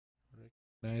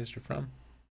recognized her from.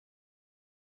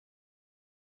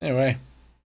 Anyway.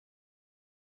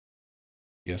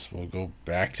 Guess we'll go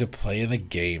back to playing the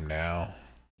game now.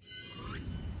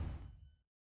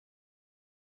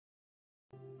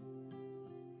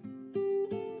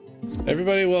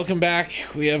 Everybody, welcome back.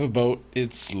 We have a boat.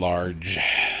 It's large.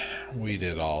 We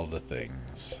did all the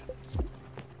things.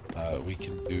 We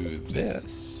can do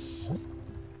this.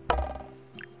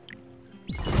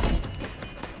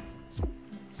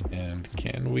 And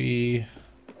can we...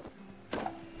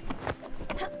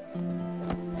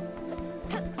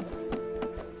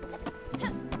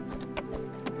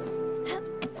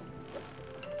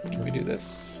 Can we do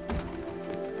this?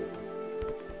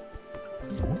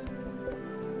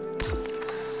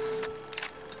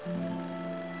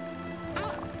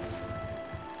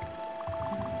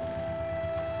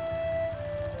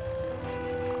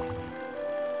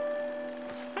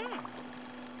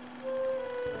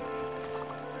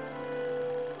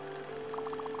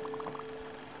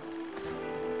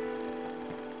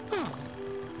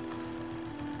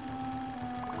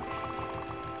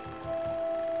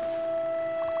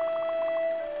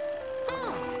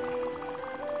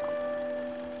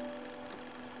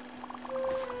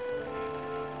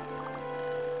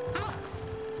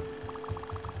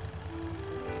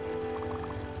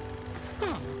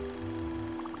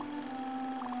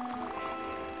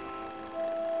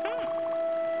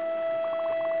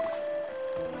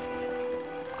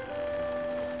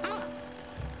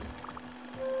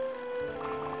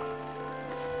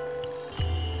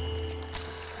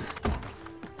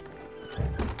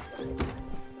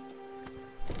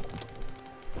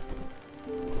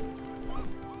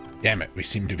 Damn it, we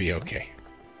seem to be okay.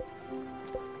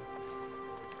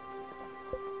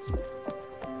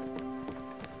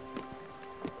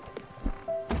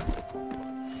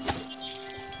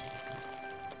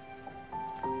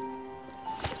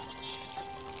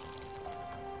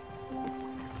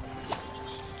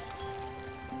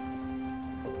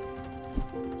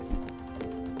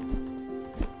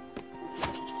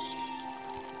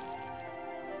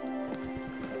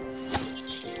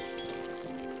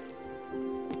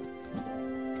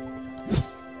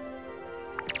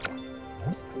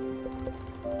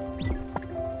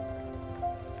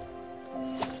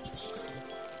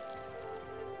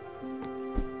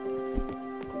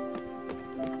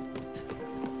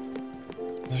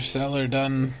 Cellar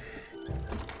done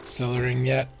cellaring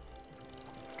yet?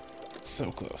 So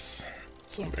close.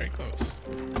 So very close.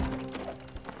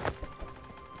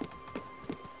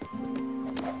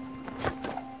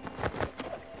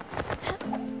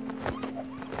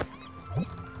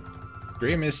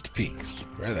 Grey Mist Peaks.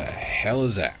 Where the hell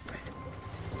is that?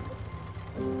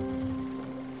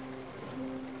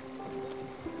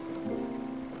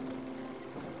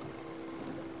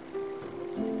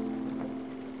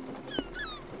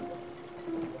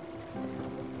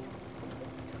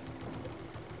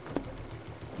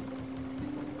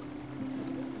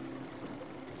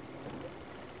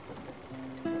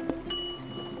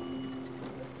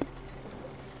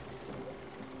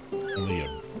 Only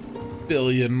a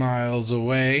billion miles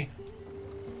away.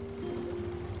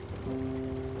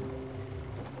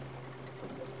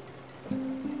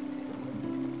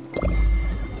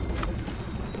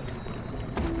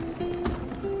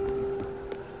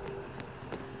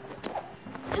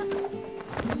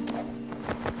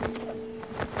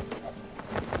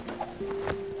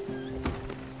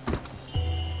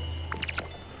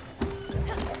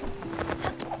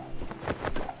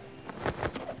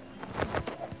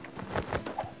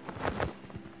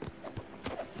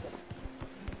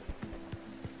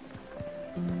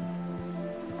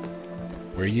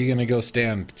 Where are you gonna go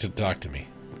stand to talk to me?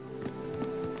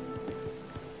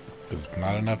 It's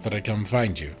not enough that I come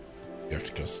find you. You have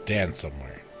to go stand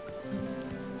somewhere.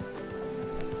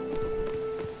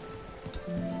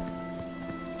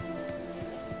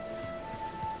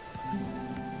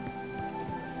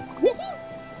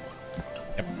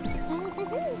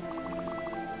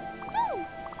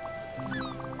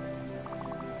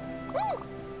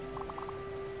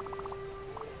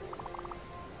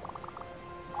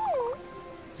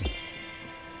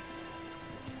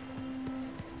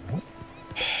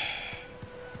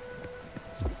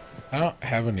 I don't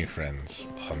have any friends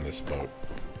on this boat.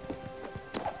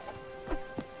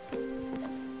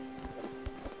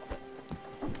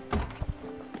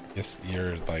 Guess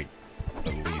you're like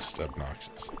the least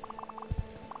obnoxious.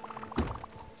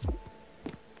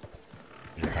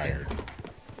 You're hired.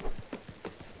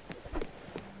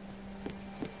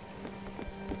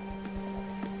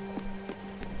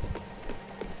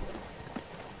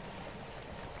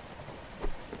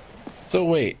 So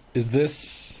wait, is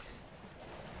this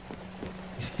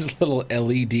These little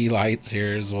LED lights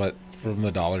here is what, from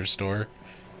the dollar store,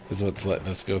 is what's letting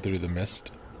us go through the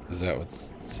mist. Is that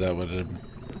what I'm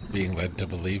being led to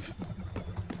believe?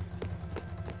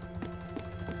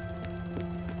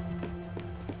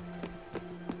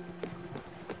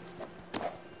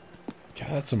 God,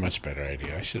 that's a much better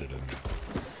idea. I should have done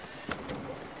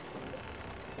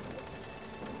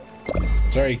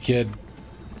that. Sorry, kid.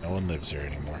 No one lives here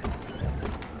anymore.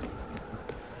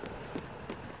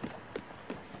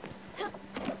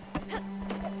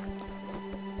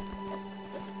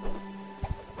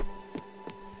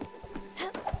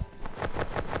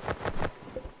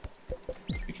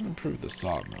 We can improve the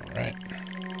sawmill, right?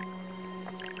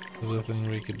 Is there a thing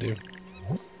we could do?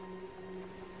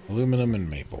 Aluminum and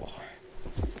maple.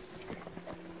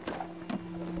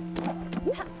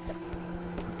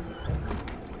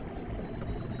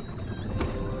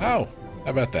 Oh,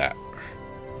 how about that?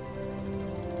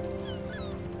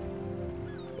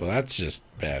 Well, that's just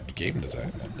bad game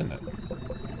design, then, isn't it?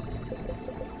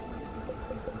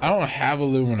 I don't have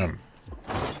aluminum.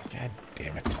 God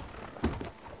damn it.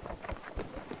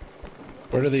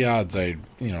 What are the odds I,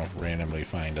 you know, randomly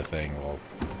find a thing? Well,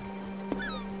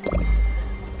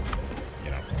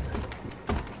 you know.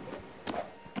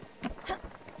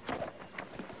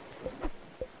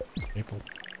 Maple.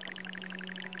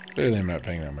 Clearly I'm not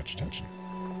paying that much attention.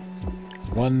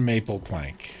 One maple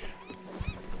plank.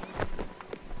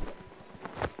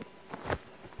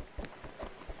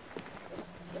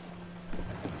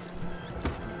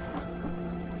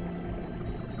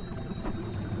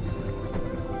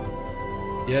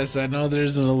 Yes, I know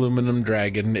there's an aluminum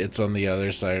dragon. It's on the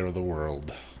other side of the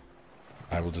world.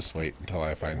 I will just wait until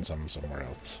I find some somewhere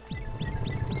else.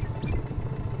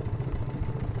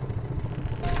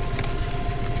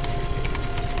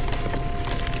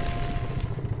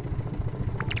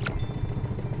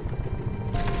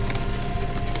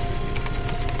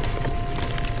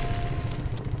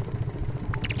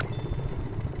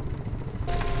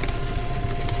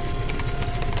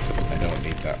 I don't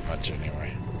need that much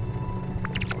anyway.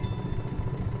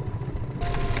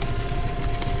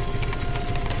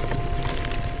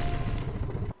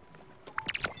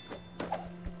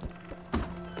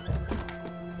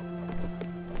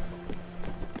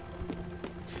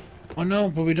 Oh no,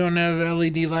 but we don't have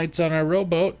LED lights on our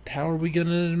rowboat. How are we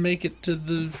gonna make it to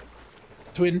the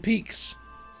Twin Peaks?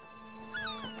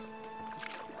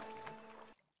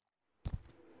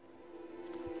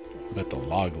 I bet the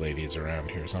log lady's around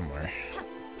here somewhere.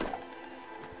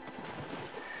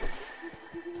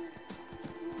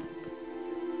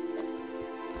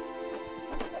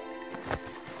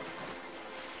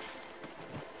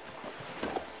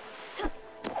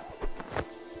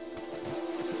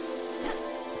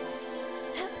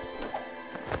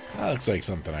 That looks like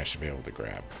something I should be able to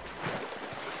grab.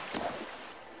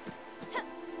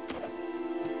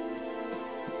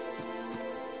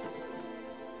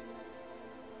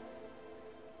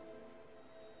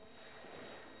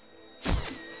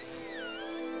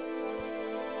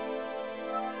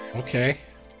 Okay.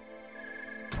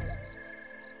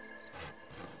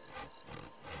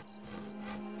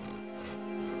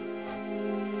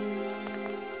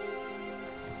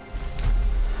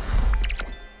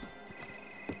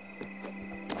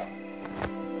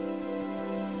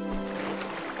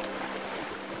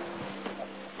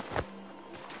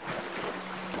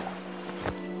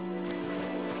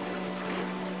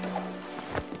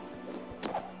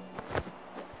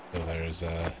 So there's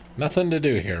nothing to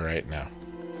do here right now.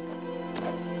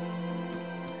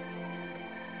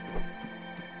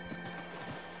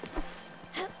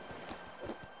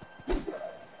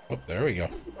 Oh, there we go.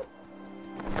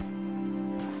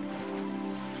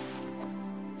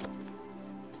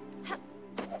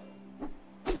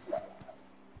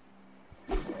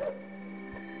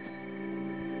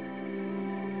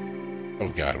 Oh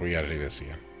God, we gotta do this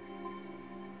again.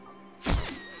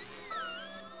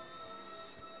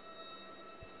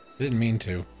 Didn't mean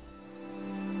to.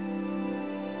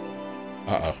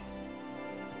 Uh-oh.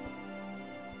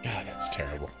 God, that's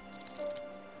terrible.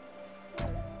 I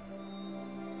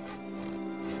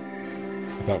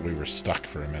thought we were stuck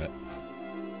for a minute.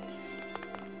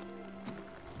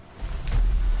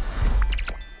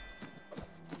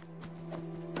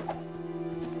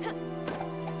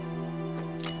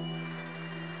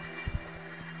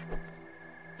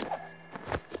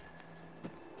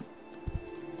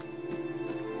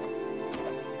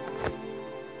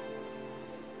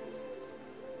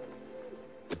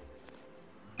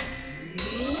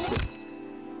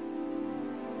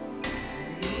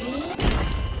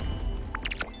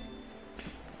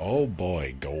 Oh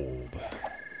boy, gold.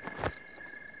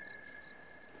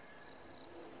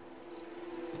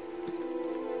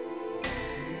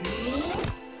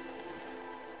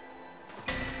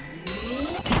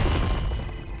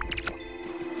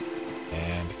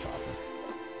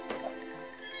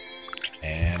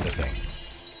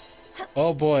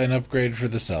 Oh boy, an upgrade for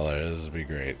the cellar. This will be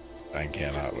great. I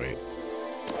cannot wait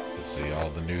to see all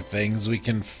the new things we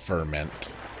can ferment.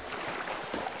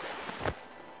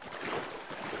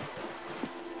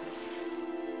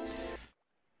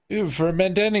 You can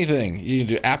ferment anything. You can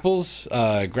do apples,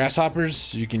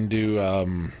 grasshoppers. You can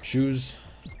do shoes.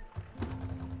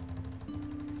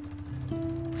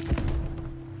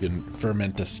 You can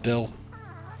ferment a still.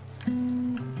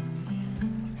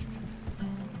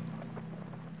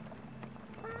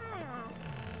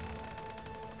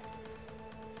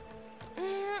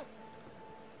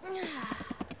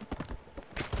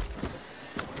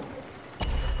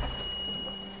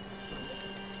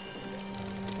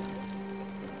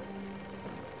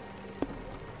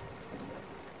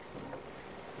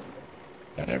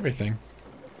 Got everything.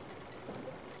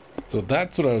 So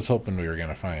that's what I was hoping we were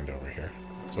gonna find over here.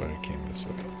 That's why I came this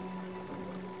way.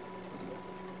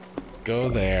 Go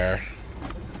there.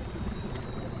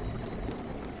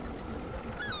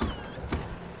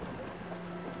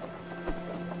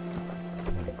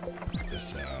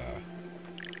 This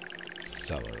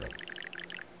cellar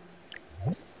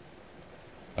up.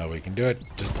 Oh, we can do it.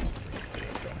 Just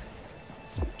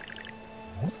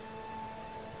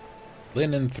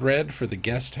linen thread for the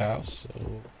guest house.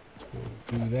 So let's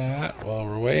go do that while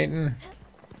we're waiting.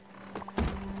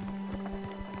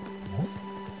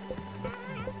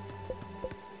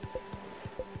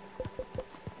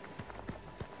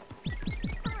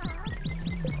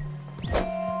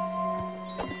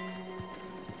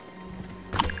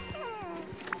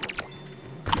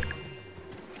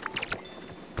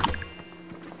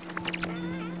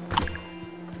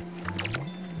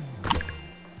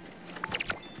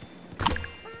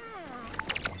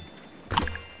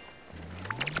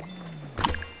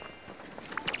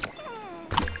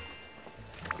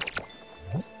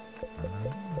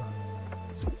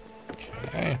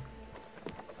 Okay.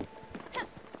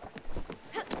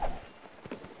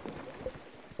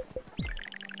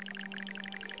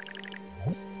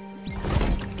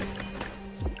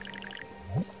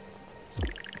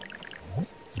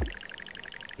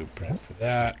 Blueprint for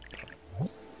that.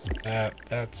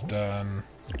 That's done.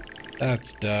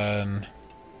 That's done.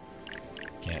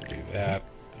 Can't do that.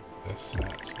 This,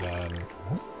 that's done.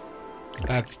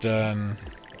 That's done.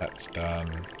 That's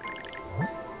done.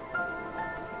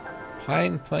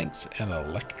 Pine planks and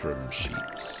electrum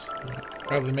sheets.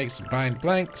 Probably make some pine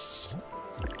planks.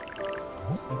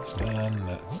 That's done.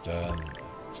 That's done.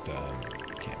 That's done.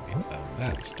 Can't be done.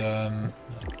 That's done.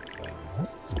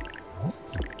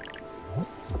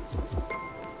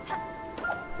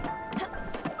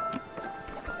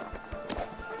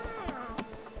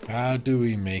 How do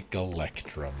we make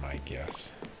electrum, I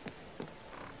guess?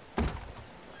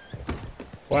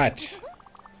 What?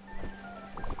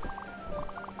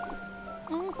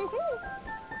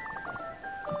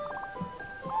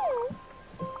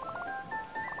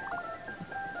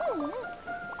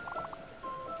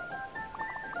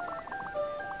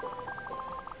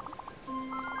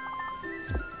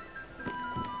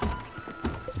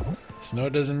 Snow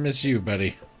doesn't miss you,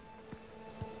 buddy.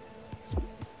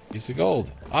 Piece of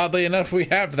gold. Oddly enough, we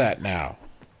have that now.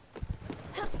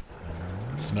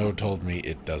 Snow told me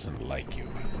it doesn't like you.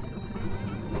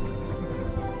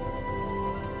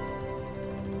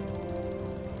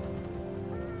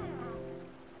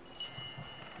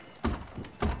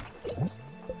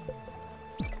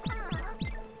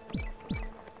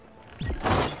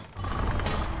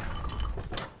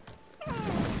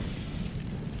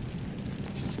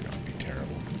 This is gonna be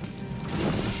terrible.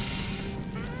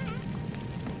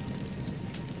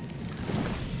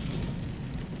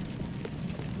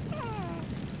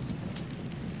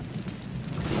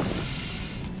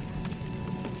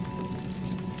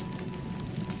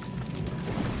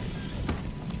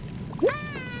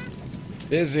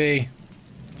 Busy.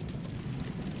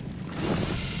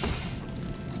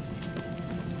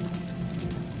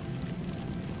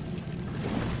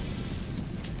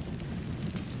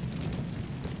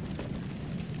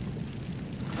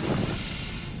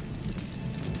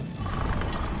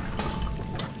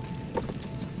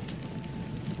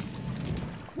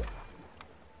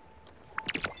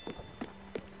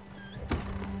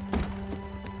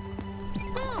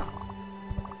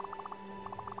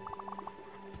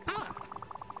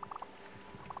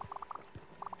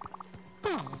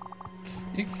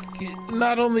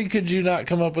 Not only could you not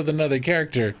come up with another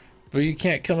character, but you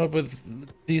can't come up with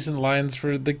decent lines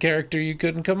for the character you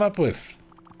couldn't come up with.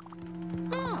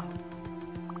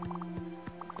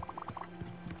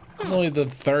 It's only the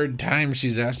third time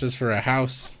she's asked us for a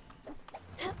house.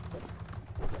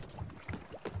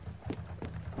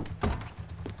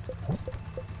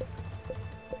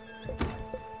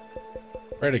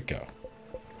 Where'd it go?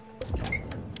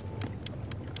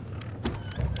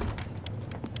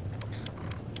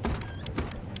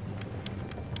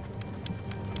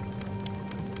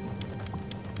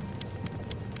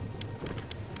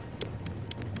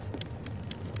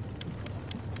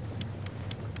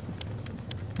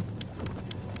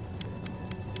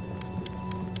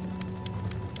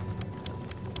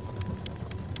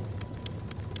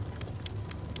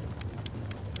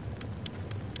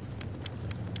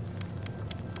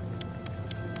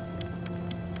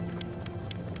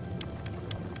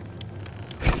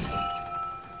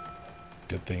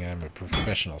 Good thing I'm a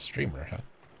professional streamer, huh?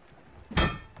 You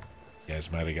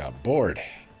guys might have got bored.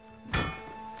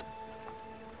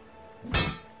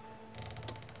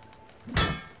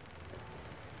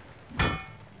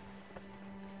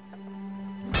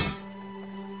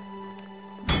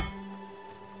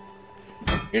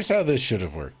 Here's how this should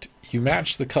have worked. You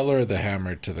match the color of the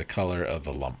hammer to the color of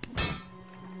the lump.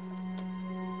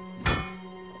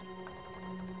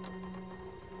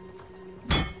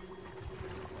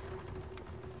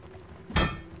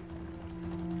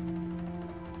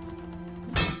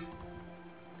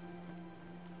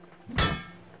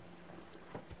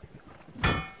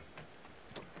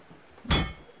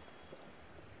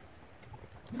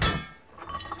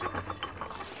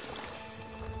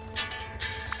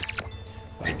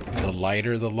 The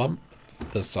lighter the lump,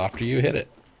 the softer you hit it.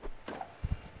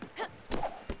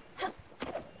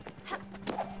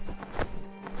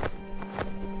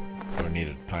 Oh,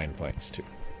 needed pine planks too.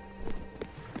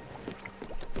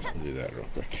 We'll do that real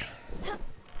quick.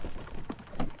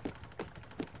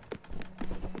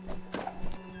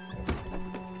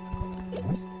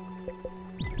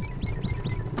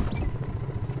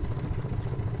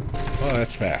 Oh,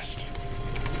 that's fast.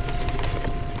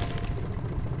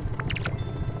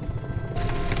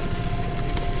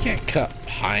 Can't cut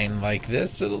pine like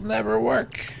this, it'll never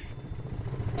work.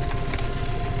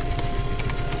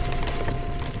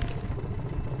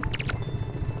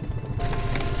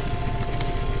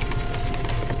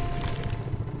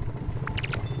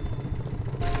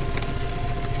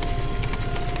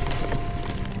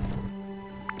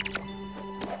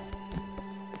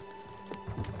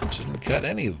 Shouldn't cut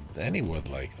any wood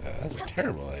like that. That's a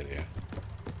terrible idea.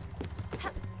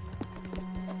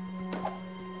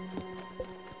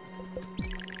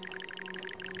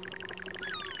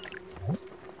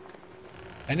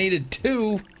 I needed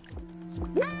 2.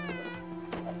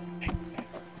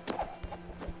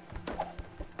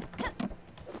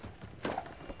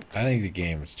 I think the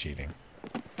game is cheating.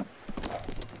 I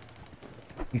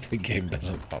think the game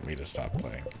doesn't want me to stop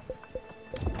playing.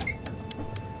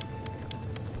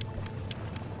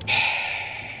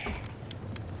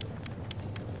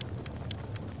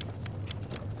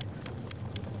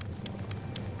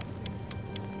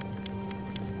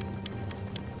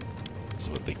 That's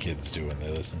what the kids do when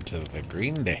they listen to the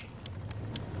Green Day.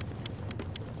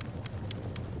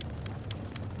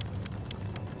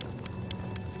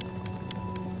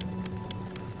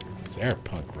 They're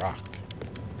punk rock,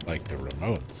 like the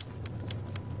Ramones.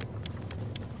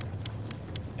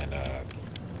 And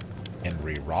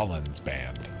Henry Rollins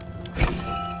band.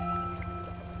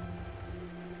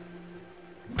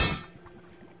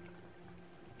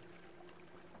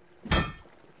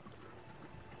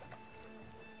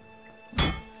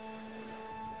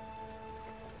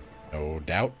 No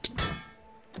doubt.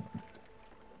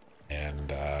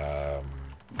 And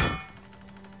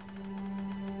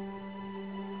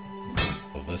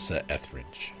Alyssa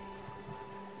Etheridge.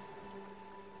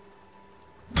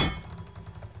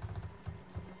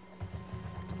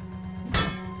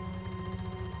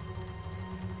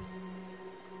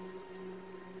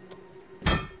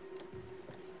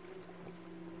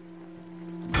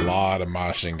 A lot of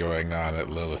moshing going on at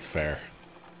Lilith Fair.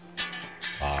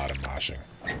 A lot of moshing.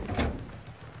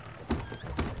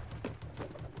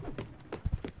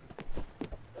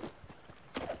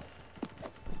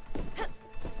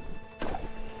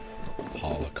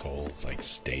 Paula Cole's like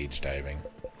stage diving.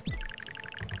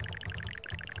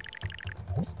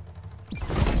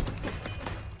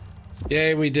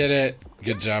 Yay, we did it.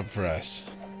 Good job for us.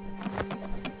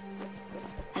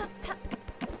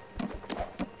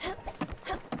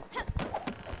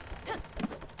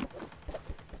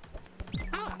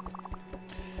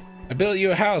 I built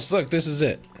you a house. Look, this is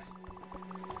it.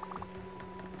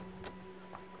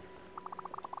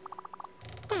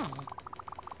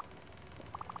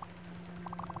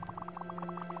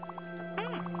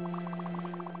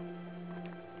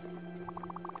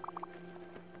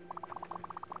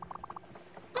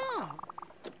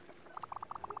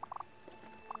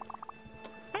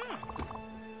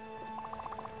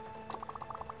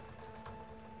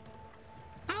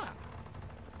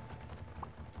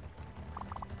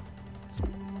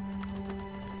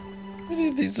 How many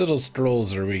of these little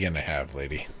strolls are we gonna have,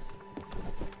 lady?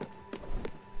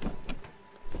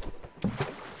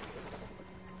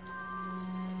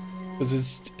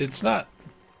 Because it's not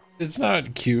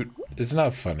cute. It's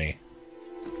not funny.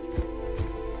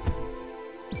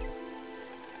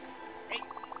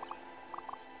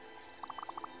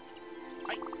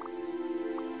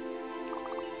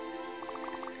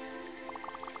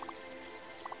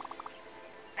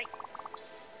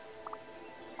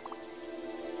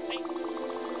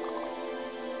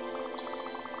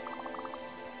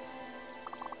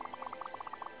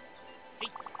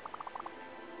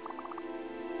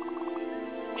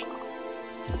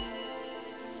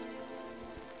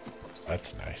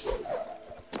 That's nice.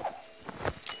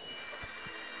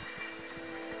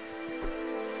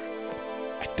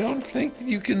 I don't think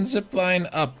you can zip line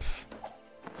up.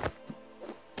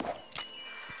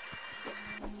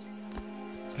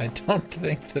 I don't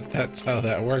think that that's how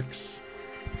that works.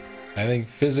 I think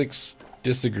physics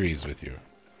disagrees with you.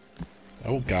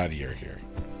 Oh God, you're here.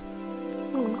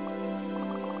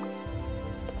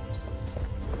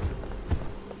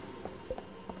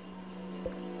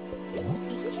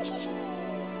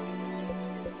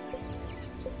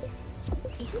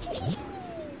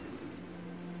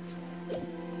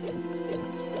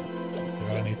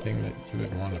 Anything that you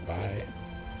would want to buy?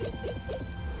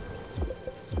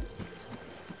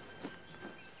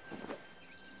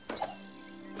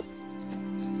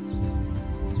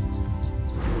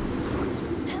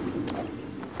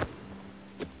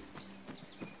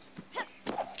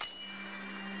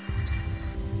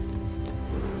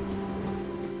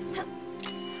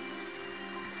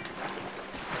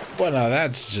 Well, now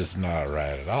that's just not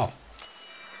right at all.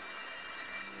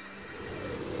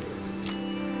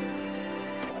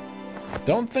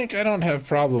 Don't think I don't have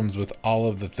problems with all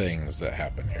of the things that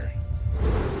happen here.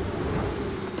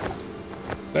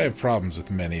 I have problems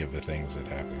with many of the things that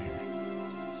happen here.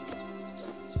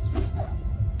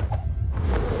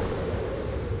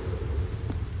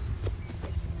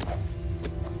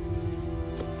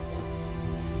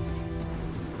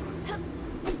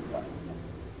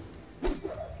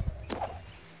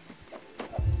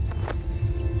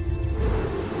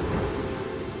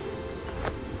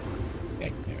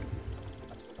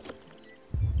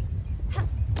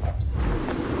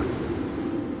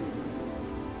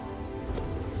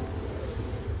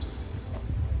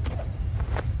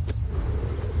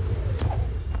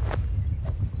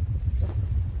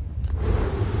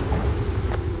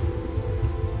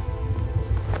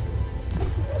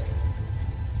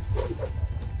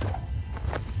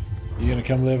 You gonna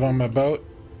come live on my boat?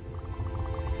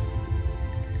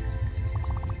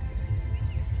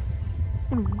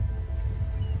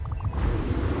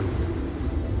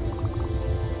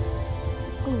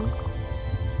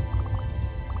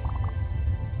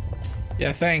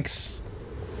 Yeah, thanks.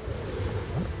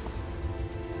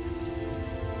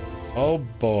 Oh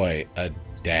boy, a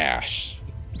dash.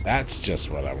 That's just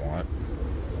what I want.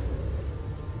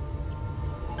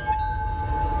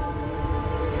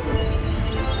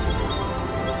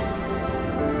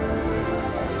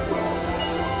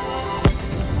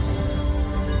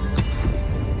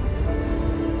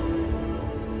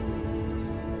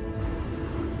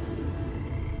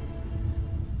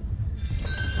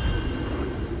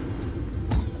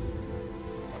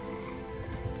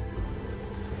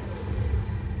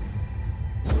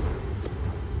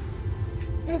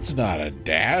 That's not a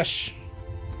dash.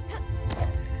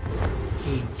 This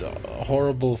is a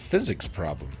horrible physics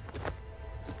problem.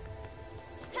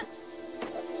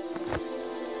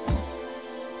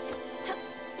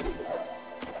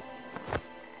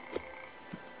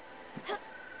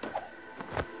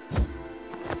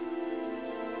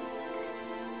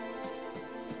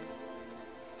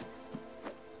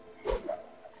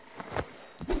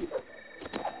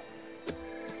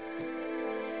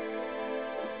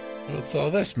 What's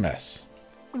all this mess?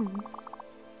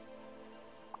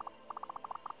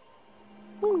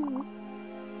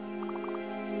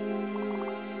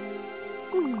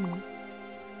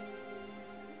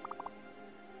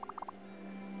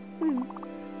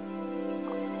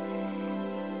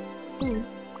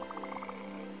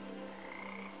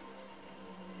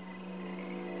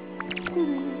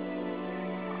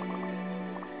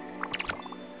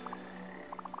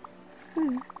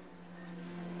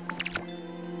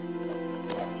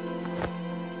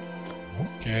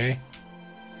 Okay.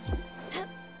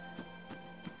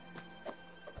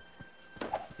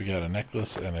 We got a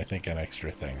necklace and I think an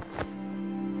extra thing.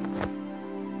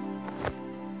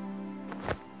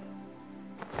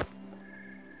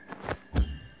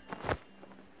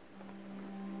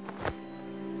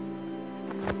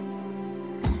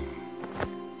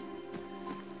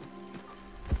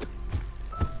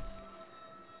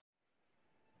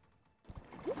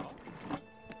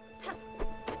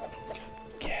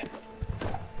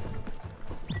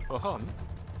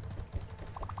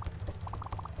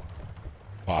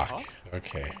 Clock.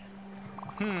 Okay.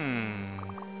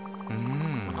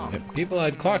 If people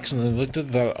had clocks and they looked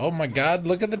at the. Oh my God!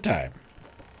 Look at the time.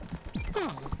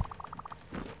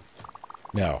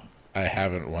 No, I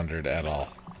haven't wondered at all.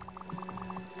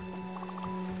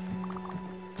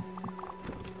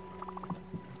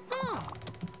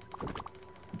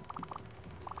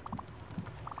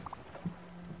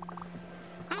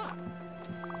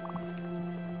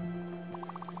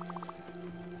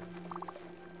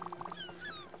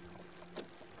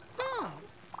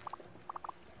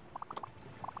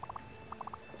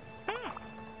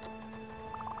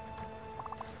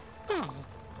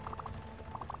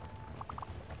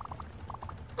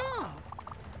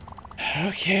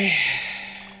 Okay.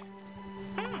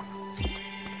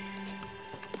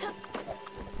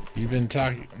 You've been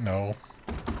talking. No.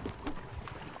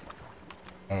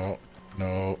 Oh,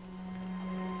 no.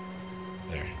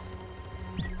 There.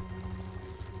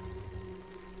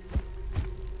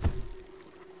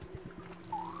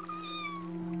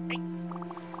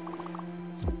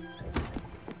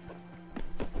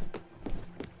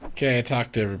 Okay, I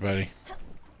talked to everybody.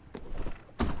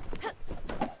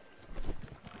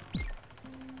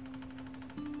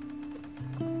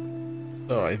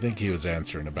 Oh, I think he was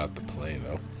answering about the play,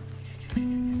 though.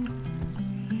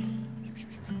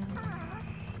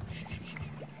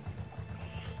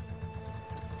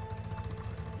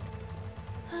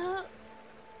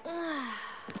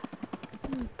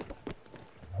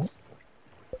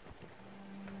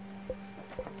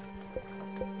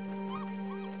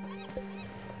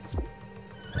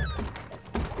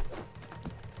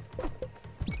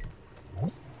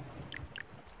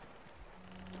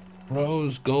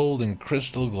 Rose gold and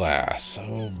crystal glass.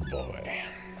 Oh boy.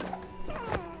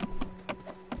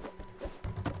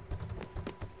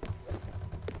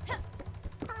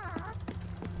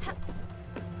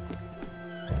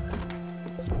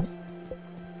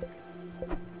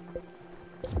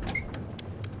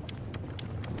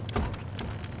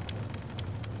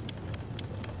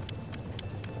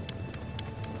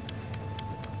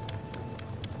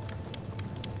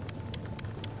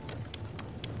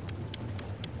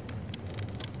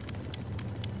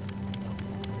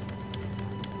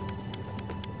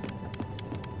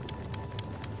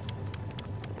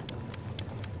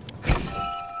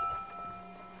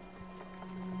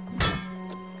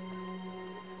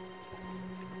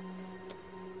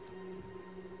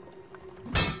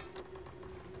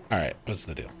 Alright, what's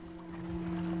the deal?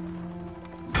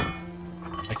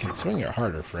 I can swing it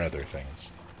harder for other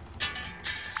things.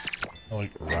 I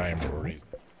like rhyme or reasons.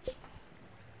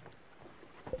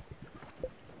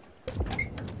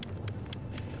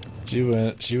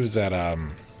 She was at, or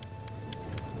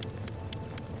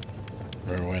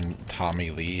when Tommy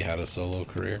Lee had a solo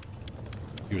career.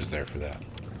 He was there for that.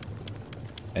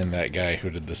 And that guy who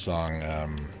did the song,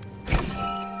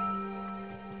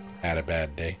 Had a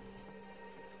Bad Day.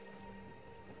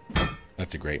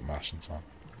 That's a great Martian song.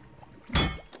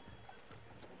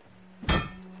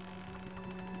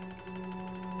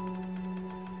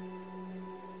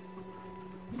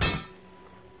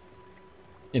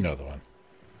 You know the one.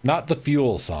 Not the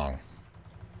Fuel song.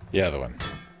 The other one.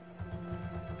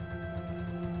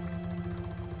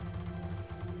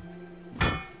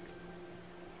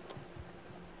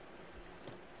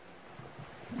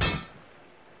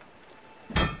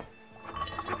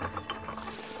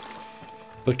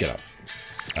 Look it up.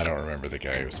 I don't remember the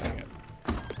guy who was saying it.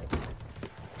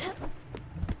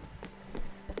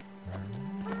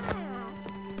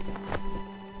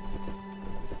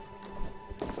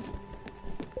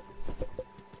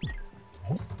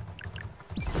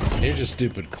 Here's a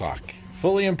stupid clock.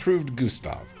 Fully improved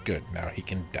Gustav. Good, now he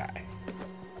can die.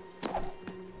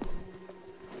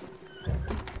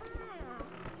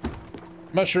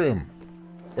 Mushroom!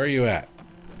 Where are you at?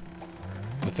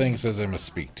 The thing says I must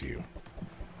speak to you.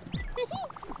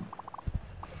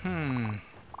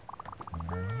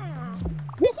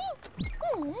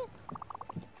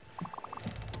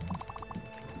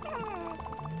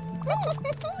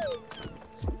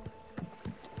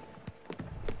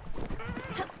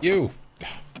 You!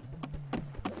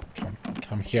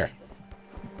 Come here.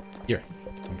 Here.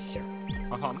 Come here.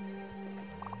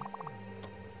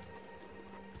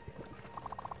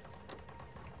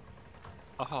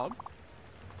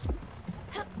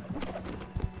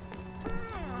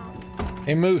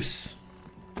 Hey, Moose.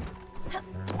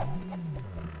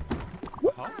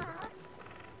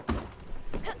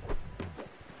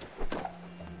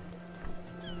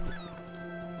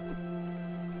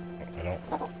 I don't...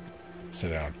 Sit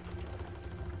down.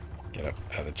 Get up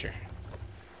out of the chair.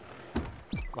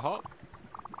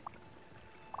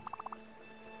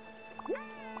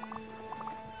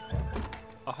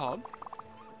 Aham.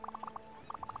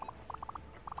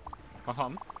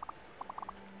 Aham.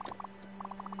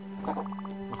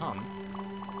 Aham.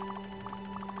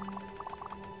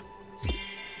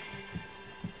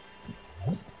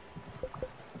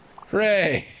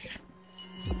 Hooray!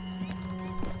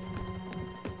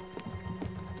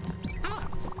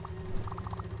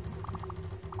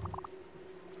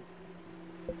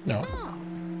 No.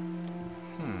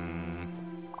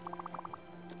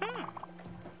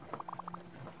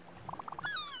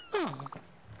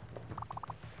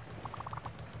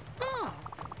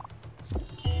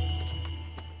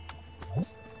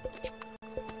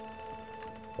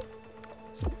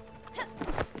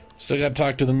 Still gotta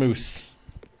talk to the moose.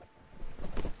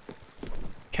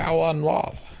 Cow on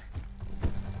wall.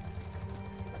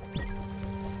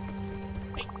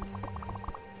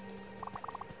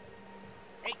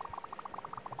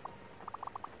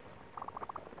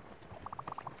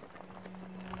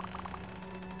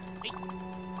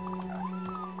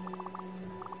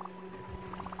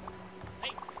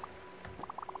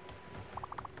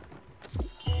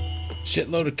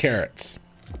 Shitload of carrots.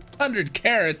 100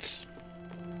 carrots.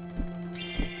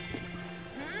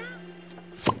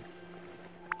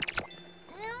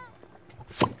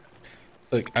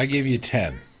 Look, I gave you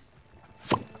 10.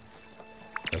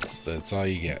 That's all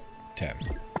you get. 10.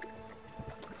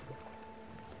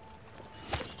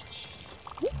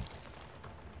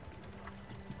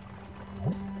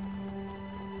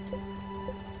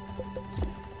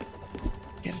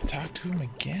 Get to talk to him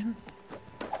again?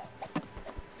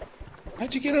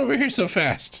 How'd you get over here so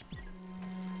fast?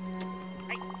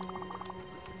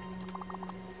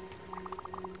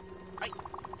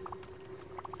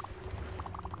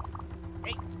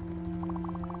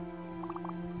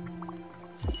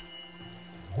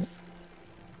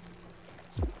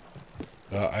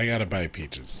 Well, I gotta buy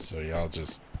peaches, so y'all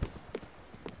just...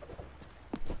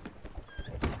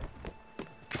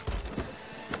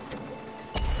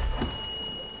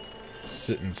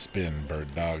 sit and spin,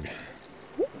 bird dog.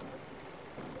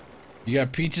 You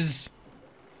got peaches?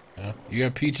 No? You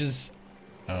got peaches?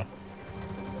 No?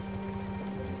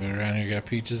 Anybody around here got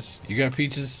peaches? You got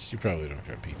peaches? You probably don't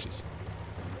got peaches.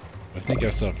 I think I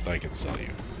have stuff I can sell you.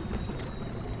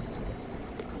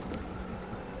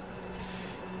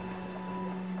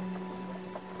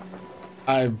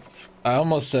 I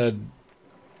almost said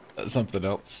something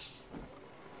else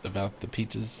about the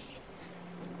peaches,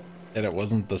 and it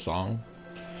wasn't the song.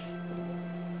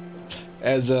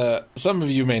 As some of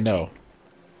you may know,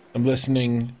 I'm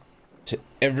listening to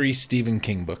every Stephen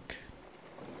King book,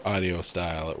 audio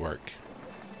style at work.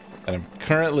 And I'm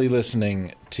currently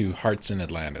listening to Hearts in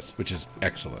Atlantis, which is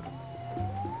excellent.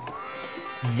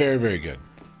 Very, very good.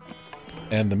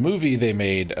 And the movie they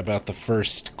made about the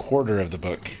first quarter of the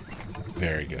book,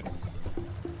 very good.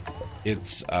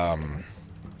 It's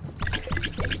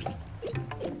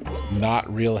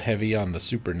not real heavy on the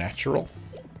supernatural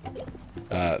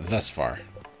thus far,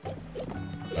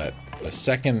 but the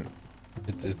second,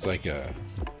 it's like a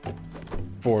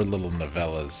 4 little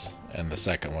novellas, and the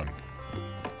second one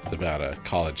is about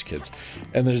college kids,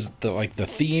 and there's the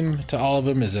theme to all of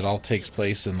them is it all takes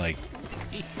place in like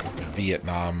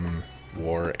Vietnam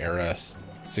War era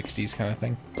 60s kind of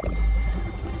thing.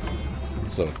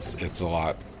 So it's a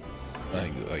lot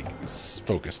like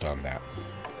focused on that.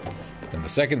 And the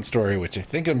second story, which I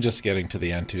think I'm just getting to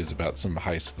the end to, is about some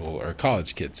high school or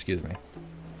college kids, excuse me,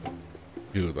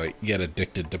 who like get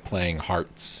addicted to playing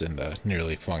hearts and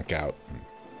nearly flunk out. And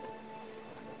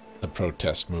the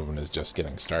protest movement is just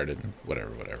getting started and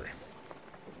whatever.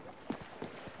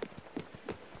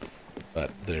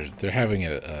 But they're having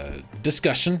a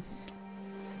discussion,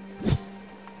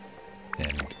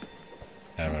 and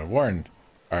I'm gonna warn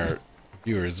our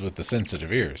viewers with the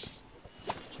sensitive ears.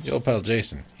 The old pal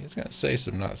Jason, he's gonna say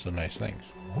some not so nice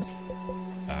things.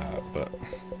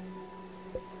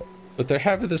 But they're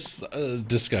having this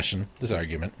discussion, this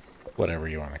argument, whatever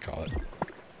you want to call it.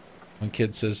 One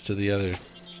kid says to the other,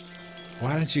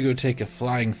 "Why don't you go take a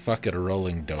flying fuck at a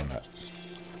rolling donut?"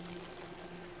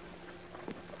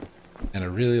 And I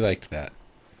really liked that.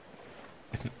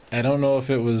 I don't know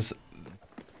if it was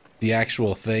the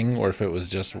actual thing or if it was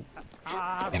just, you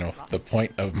know, the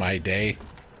point of my day.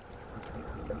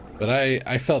 But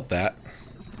I felt that.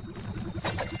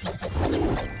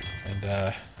 And,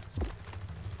 yeah.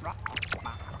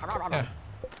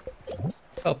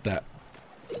 Felt that.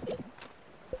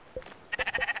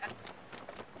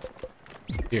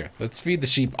 Here, let's feed the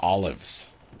sheep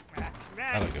olives.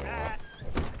 That'll go well.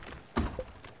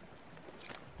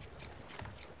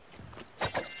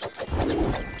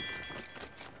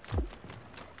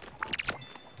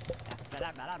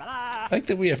 I like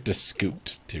that we have to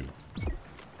scoot, too.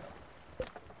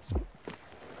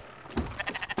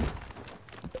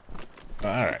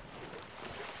 Alright.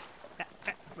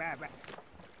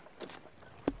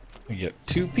 We get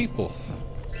 2 people.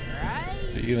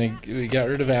 We got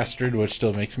rid of Astrid, which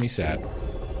still makes me sad.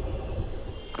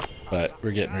 But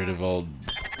we're getting rid of old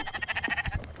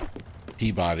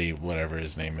Peabody, whatever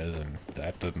his name is, and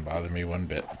that doesn't bother me one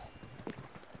bit.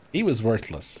 He was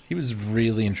worthless. He was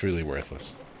really and truly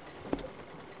worthless.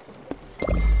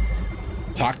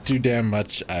 Talk too damn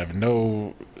much. I have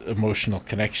no emotional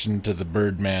connection to the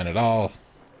Birdman at all.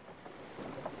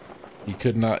 He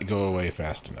could not go away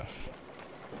fast enough.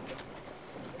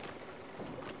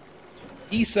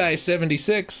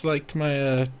 Esai76 liked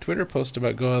my Twitter post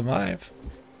about going live.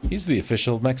 He's the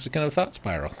official Mexican of Thought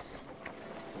Spiral.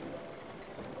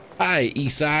 Hi,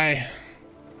 Esai.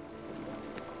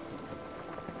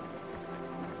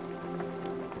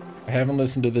 I haven't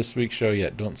listened to this week's show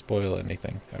yet. Don't spoil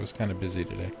anything. I was kind of busy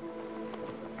today.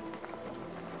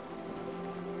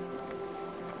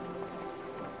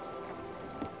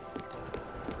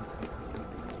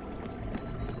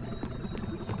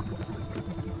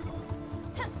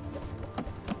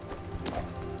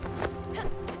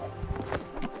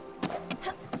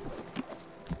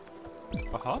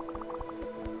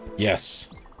 Yes.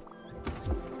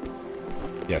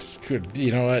 Yes, good.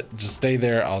 You know what? Just stay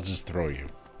there. I'll just throw you.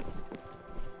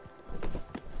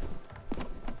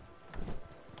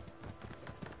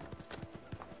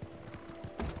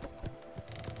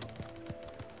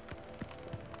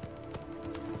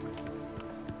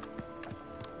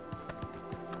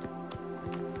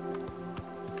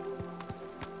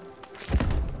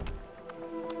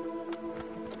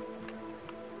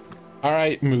 All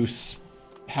right, Moose.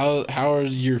 How are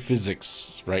your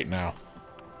physics right now?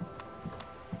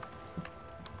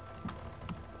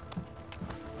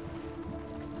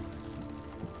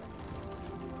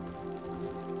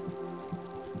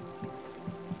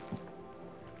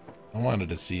 I wanted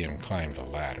to see him climb the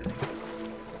ladder.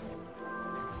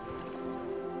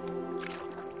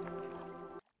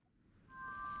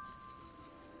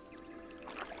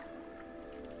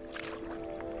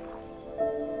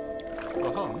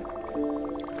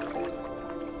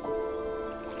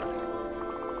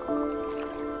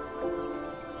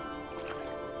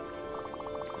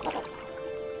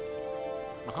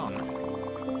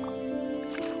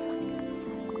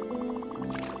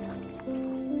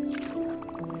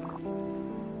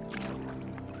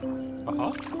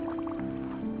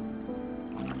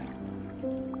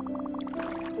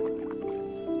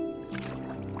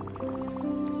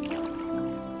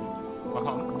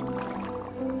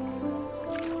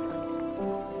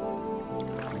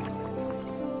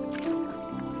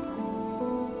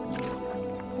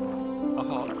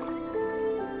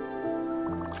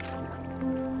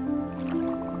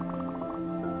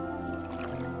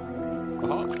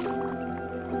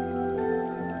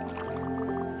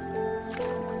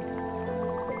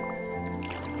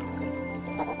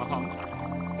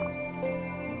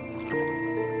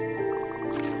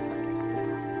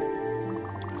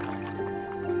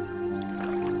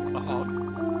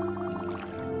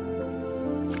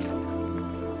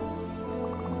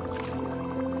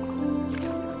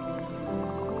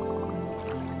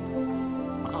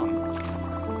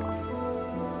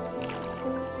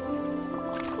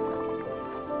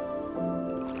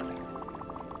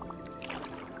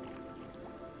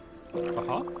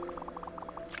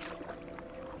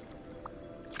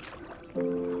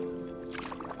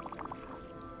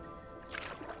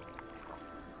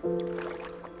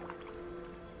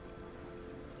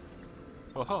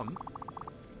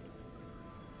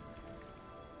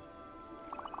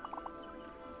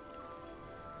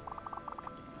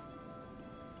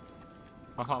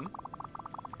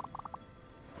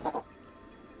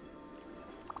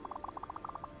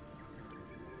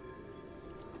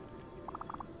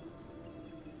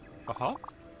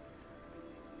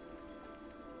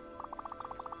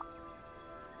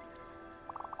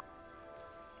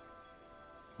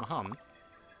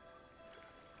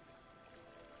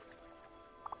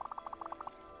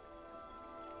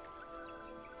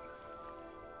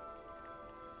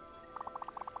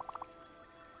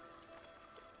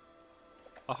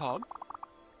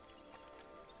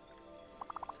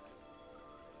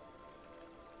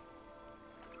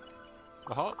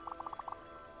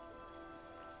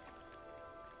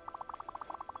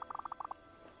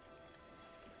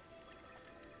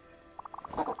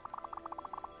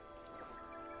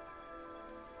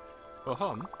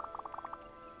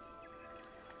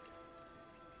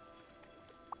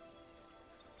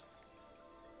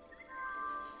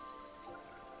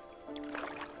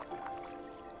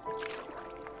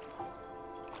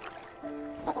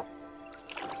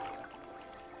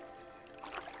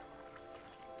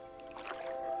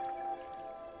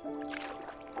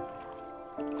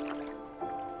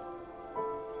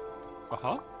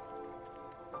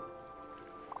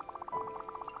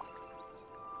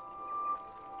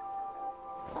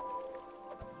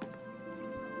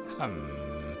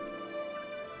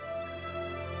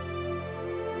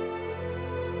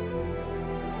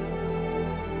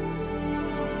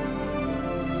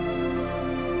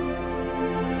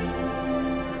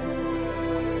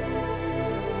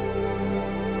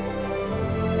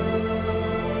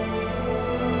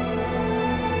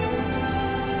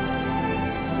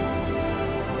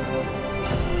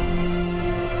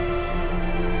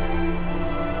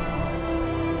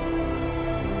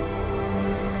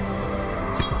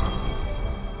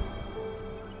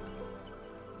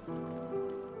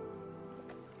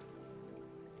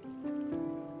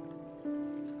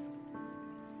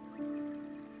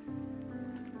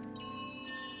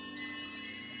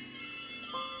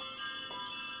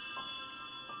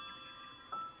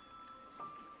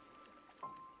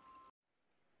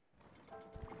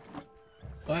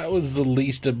 That was the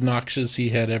least obnoxious he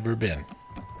had ever been.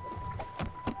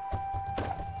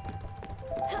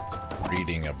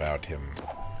 Reading about him.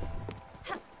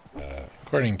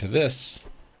 According to this,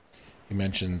 he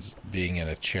mentions being in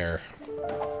a chair.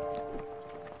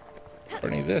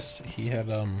 According to this, he had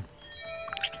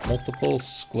multiple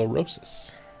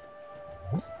sclerosis.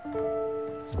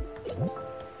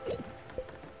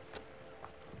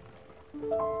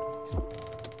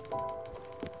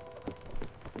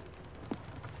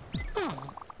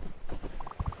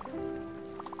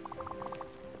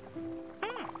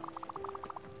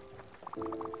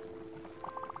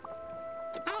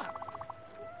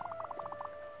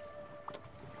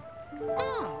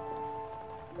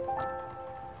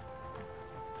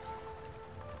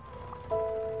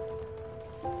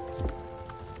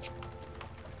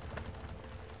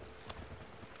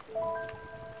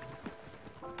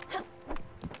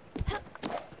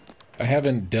 I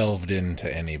haven't delved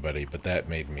into anybody, but that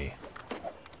made me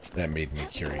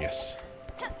curious.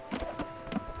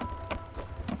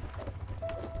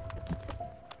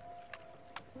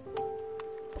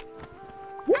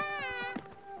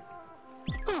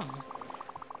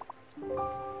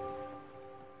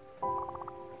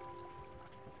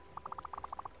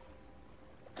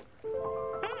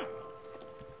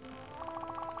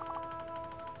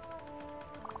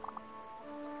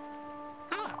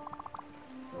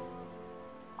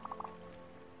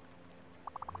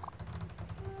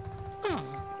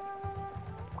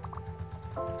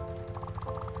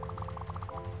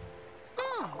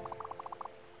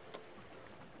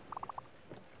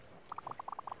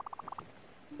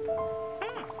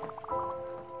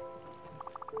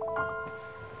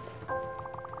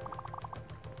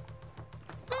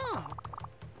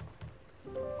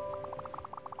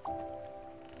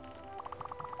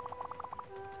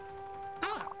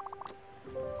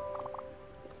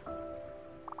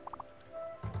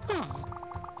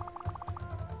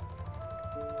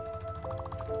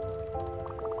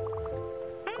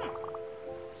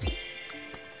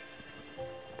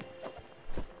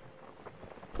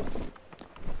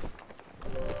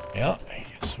 Yeah, I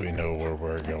guess we know where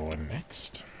we're going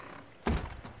next.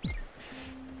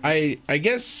 I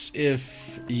guess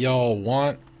if y'all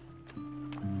want,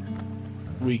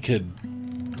 we could,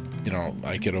 you know,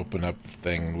 I could open up the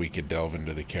thing, we could delve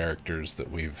into the characters that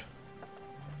we've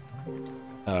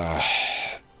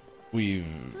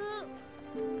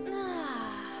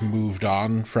moved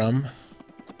on from.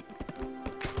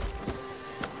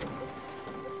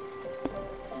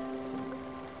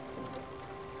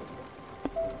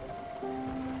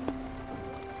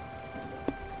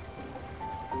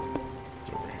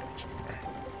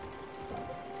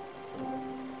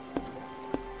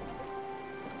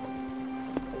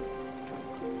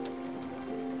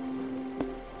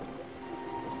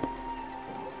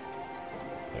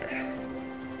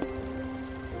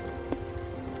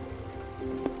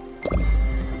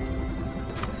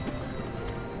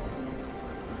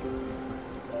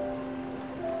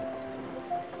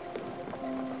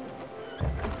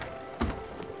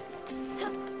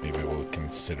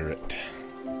 Consider it.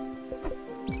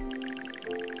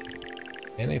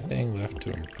 Anything left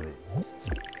to improve?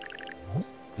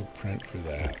 Blueprint for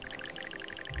that.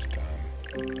 It's done.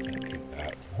 Can't do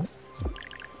that.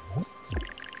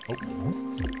 Oh.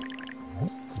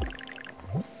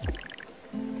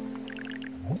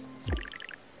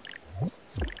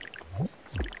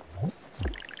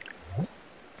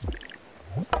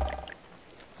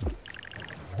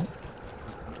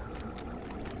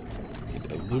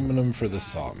 Aluminum for the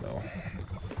sawmill.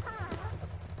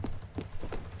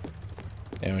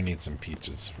 And we need some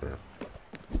peaches for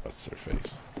what's their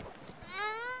face.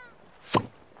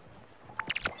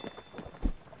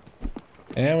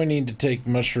 And we need to take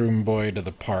Mushroom Boy to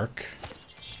the park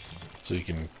so he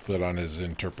can put on his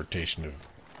interpretation of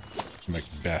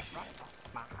Macbeth.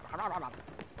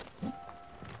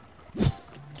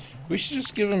 We should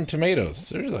just give them tomatoes.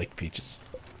 They're like peaches.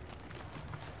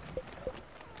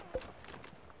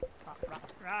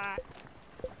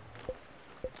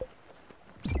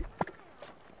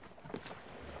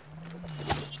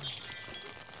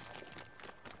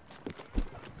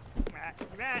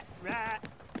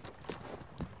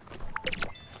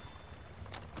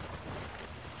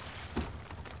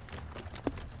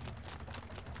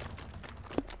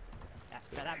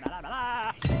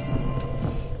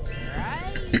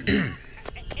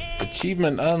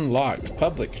 Achievement unlocked.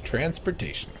 Public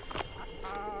transportation.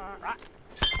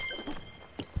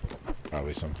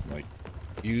 Probably something like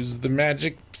use the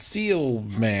magic seal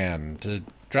man to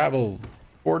travel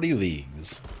 40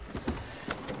 leagues.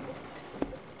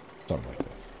 Something like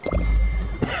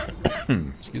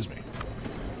that. Excuse me.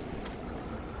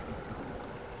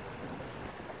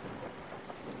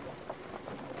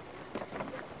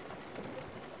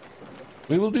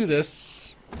 We will do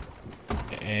this,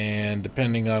 and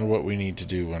depending on what we need to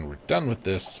do when we're done with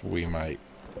this, we might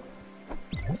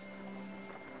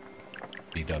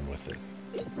be done with it.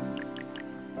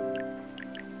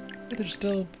 There's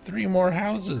still 3 more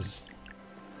houses.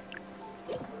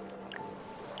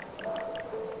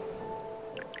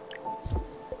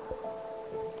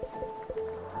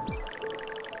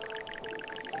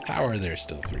 How are there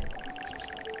still 3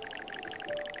 houses?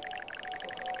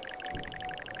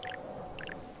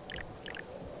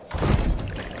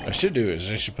 What I should do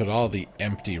is I should put all the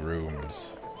empty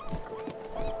rooms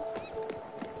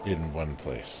in one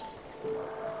place.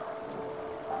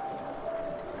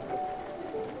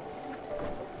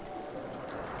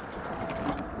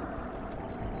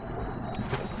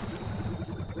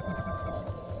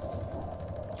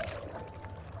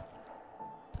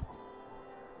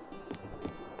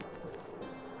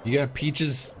 You got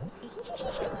peaches?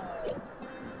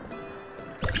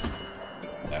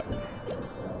 That one.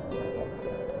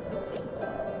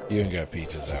 You ain't got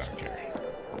peaches, I don't care.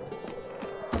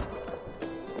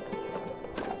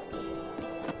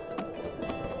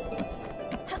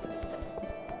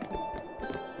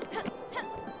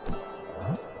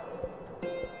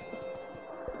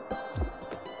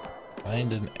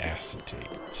 Find an acetate.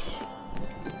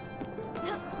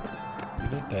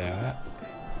 Look at that.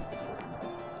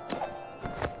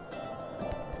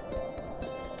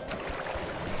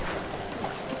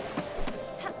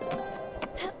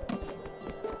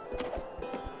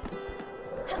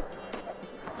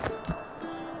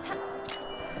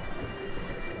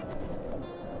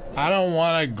 I don't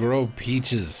want to grow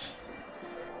peaches.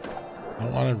 I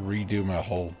don't want to redo my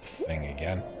whole thing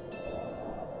again.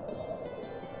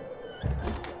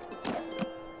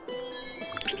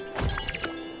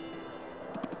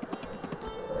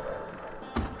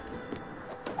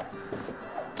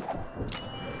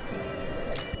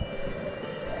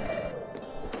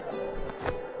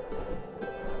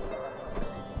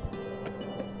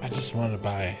 I just want to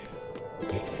buy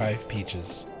like 5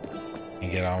 peaches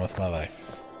and get on with my life.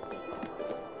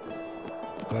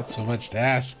 That's so much to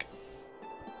ask.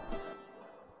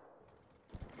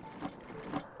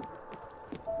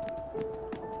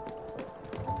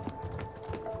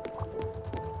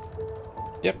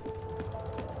 Yep.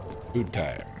 Food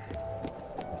time.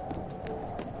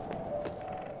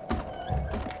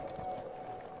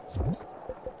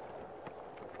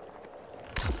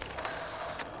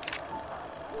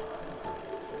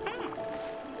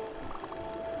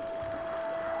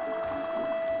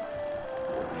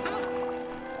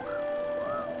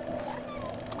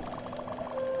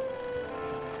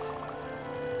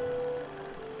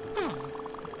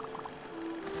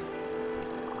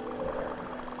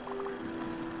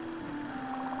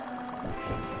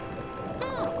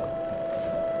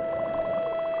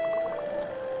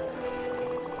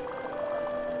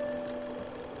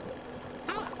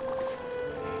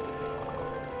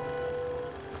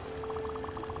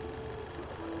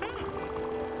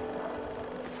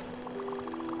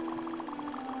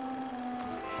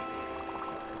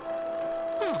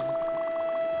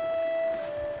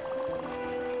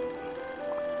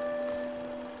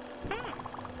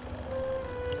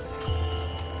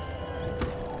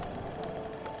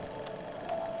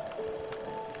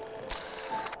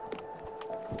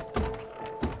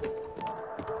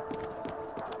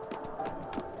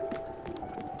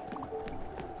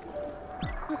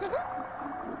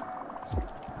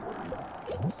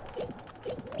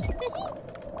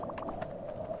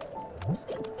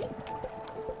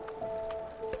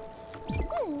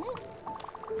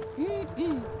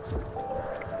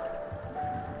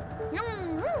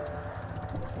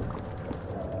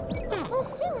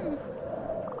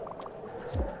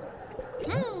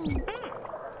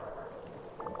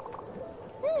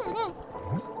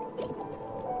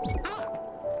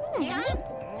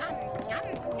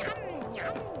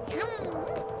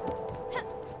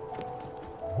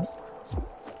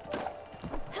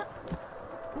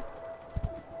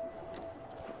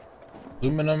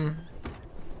 Aluminum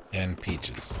and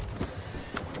peaches.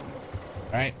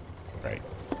 Right? Right.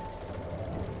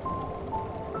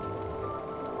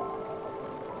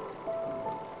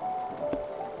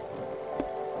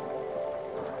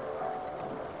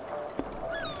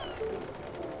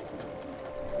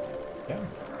 Yeah,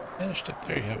 finished up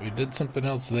there yet. We did something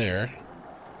else there.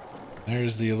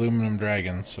 There's the aluminum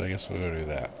dragon, so I guess we'll go do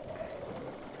that.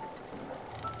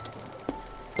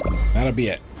 That'll be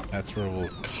it. That's where we'll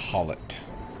call it.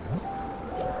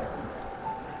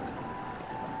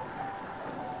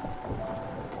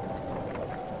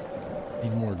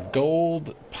 Need more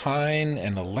gold, pine,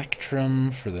 and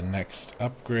electrum for the next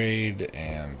upgrade,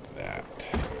 and that.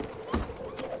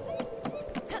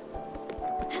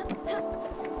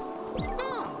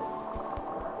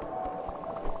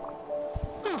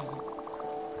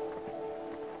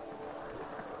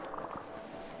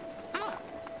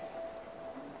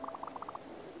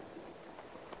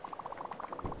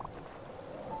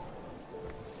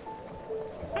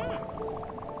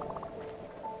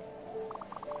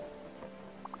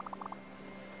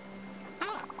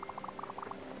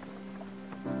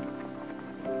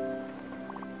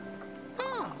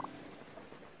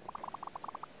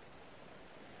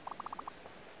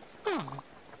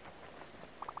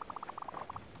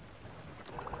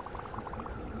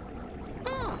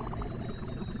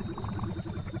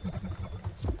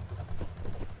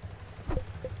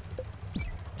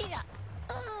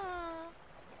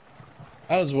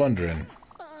 I was wondering.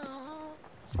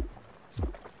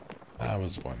 Where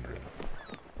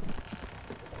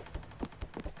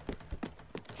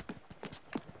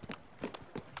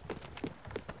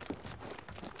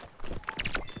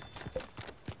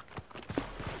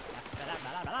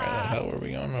the hell were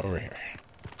we going over here?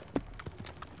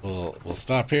 We'll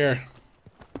stop here.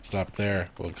 Stop there.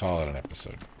 We'll call it an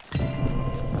episode.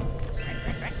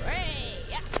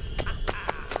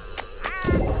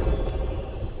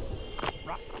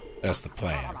 That's the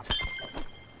plan.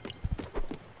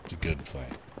 It's a good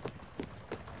plan.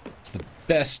 It's the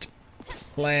best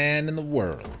plan in the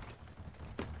world.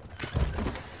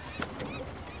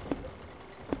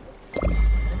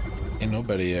 Ain't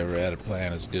nobody ever had a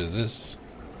plan as good as this.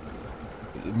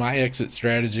 My exit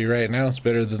strategy right now is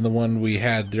better than the one we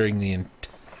had during the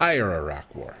entire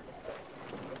Iraq War.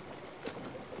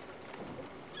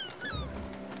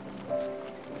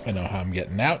 I know how I'm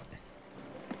getting out.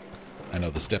 I know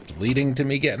the steps leading to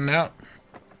me getting out.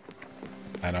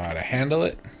 I know how to handle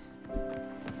it.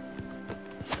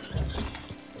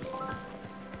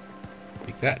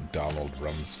 Take that, Donald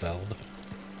Rumsfeld.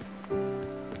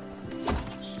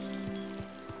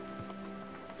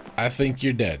 I think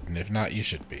you're dead, and if not, you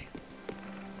should be.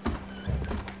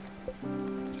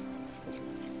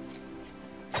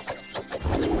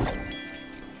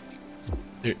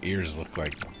 Their ears look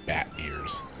like bat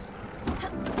ears.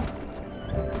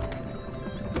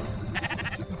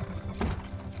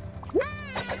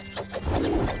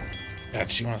 God,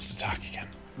 she wants to talk again.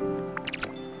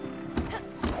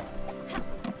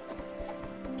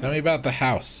 Tell me about the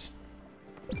house.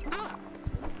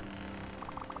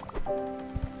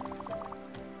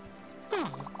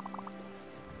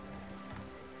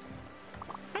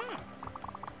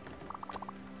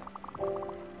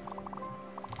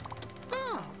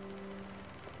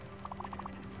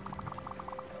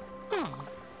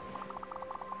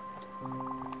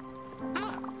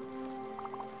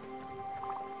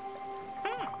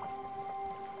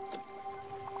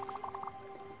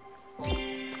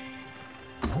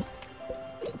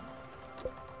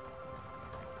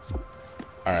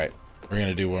 Alright, we're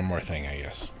gonna do one more thing, I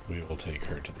guess. We will take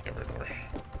her to the cover door.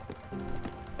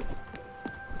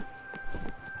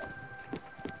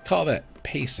 Call that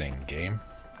pacing, game.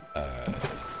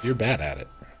 You're bad at it.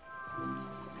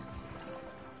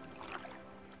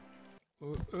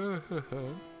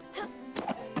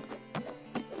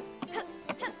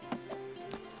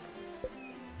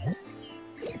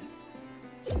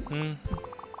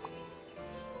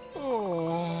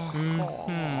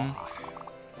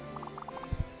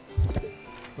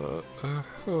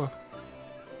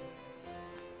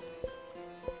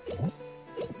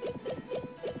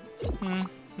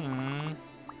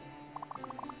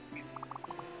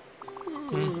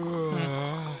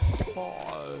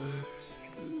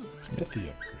 Smithy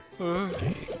up.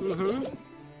 Okay.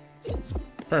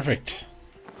 Perfect.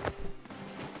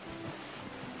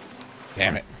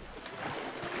 Damn it.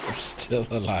 We're still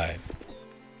alive.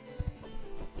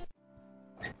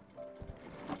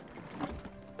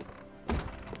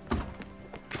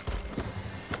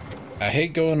 I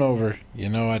hate going over, you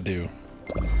know I do.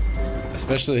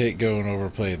 Especially hate going over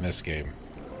playing this game.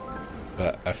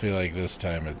 But I feel like this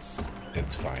time it's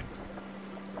fine.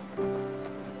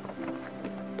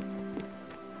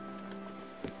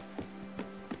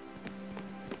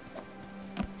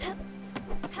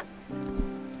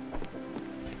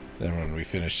 Then when we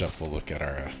finish up, we'll look at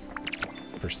our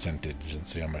percentage and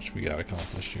see how much we got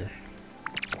accomplished here.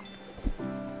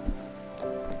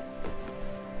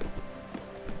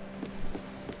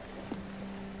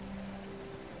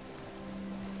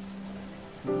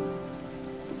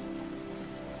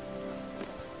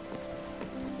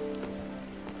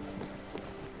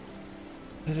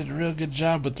 They did a real good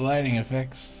job with the lighting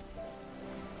effects.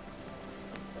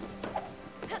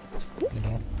 You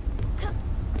know,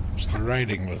 just the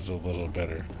writing was a little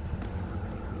better.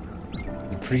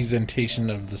 The presentation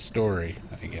of the story,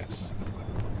 I guess.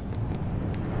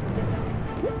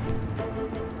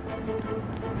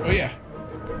 Oh yeah.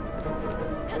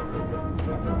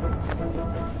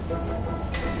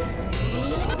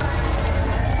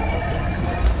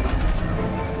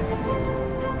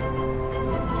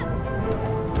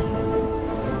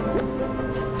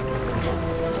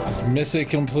 Just miss it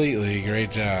completely.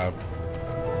 Great job.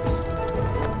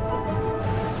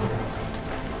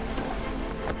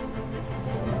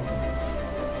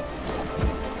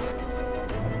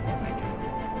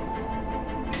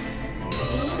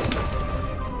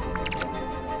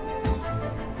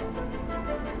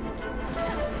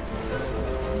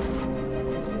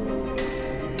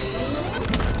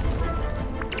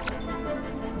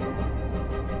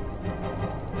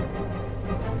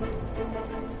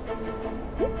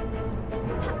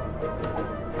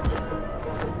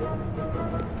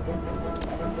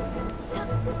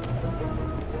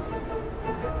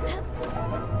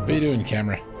 What are you doing,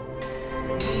 camera?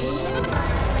 You're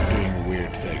doing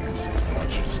weird things. I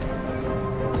want you to stop.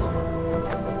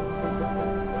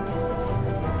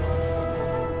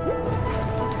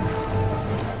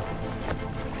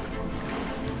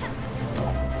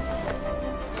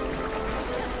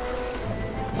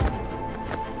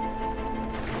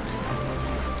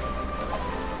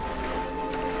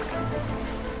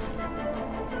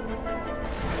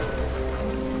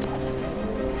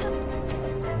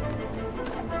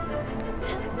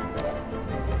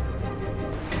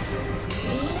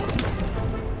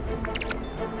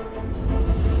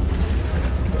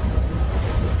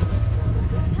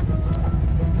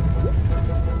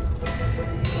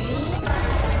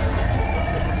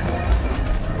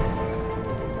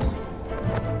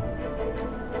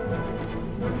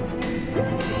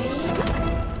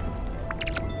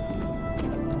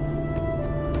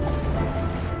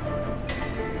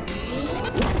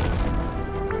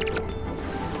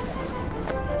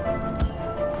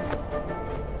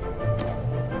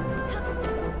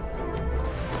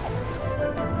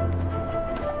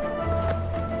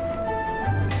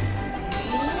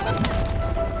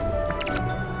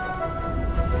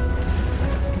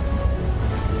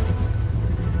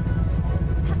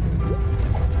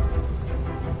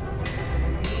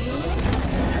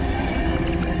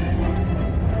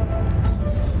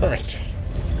 Perfect.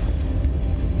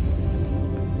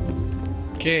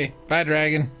 Okay, bye,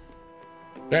 dragon.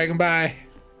 Dragon, bye.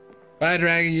 Bye,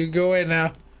 dragon. You can go away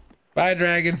now. Bye,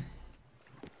 dragon.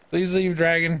 Please leave,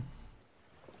 dragon.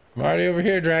 I'm already over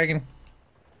here, dragon.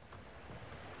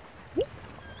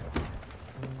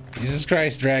 Jesus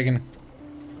Christ, dragon.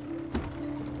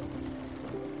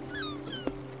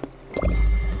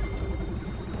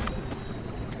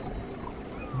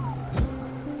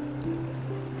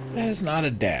 That is not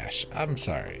a dash. I'm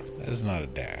sorry. That is not a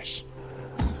dash.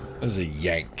 That is a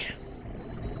yank.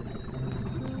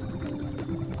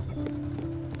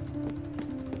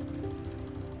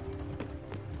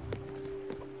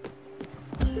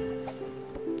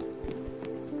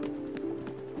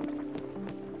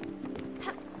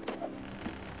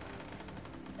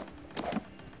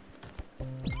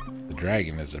 The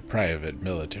Dragon is a private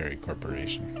military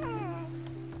corporation.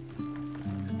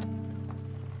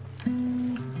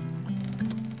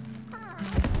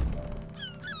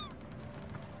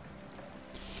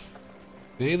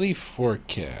 Daily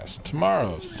forecast.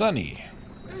 Tomorrow, sunny.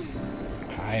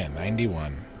 High at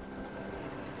 91.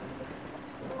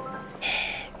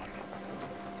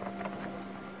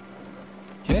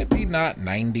 Can it be not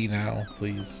 90 now,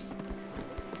 please?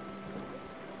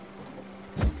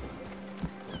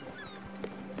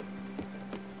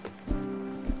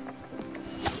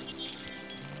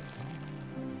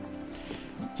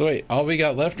 So wait, all we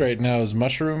got left right now is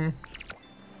mushroom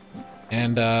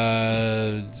and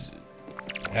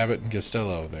Abbott and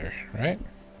Costello there, right?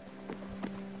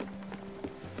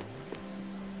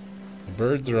 The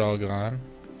birds are all gone.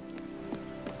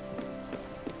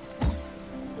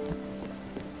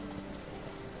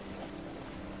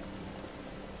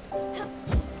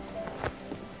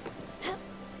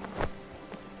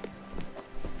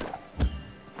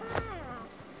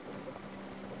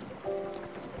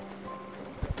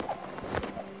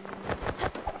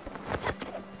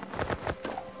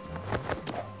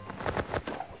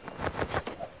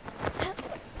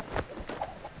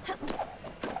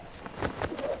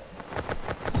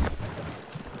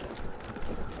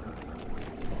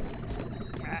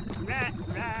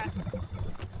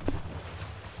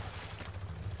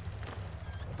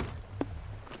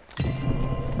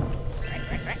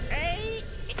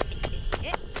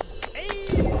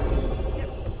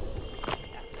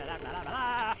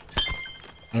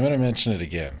 I'm going to mention it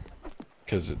again,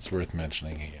 because it's worth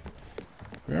mentioning again.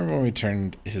 Remember when we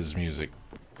turned his music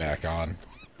back on?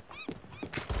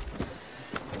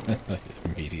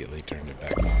 Immediately turned it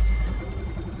back off.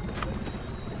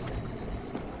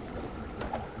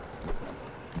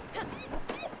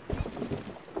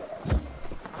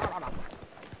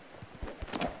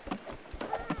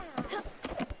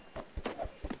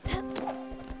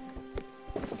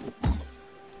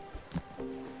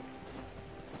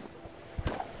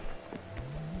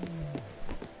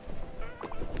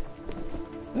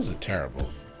 This is terrible.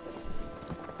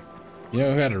 You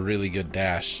know who had a really good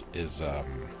dash is a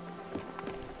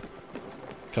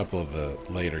couple of the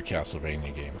later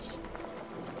Castlevania games.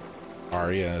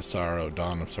 Aria of Sorrow,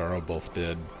 Dawn of Sorrow both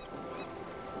did.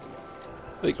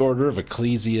 I think Order of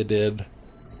Ecclesia did.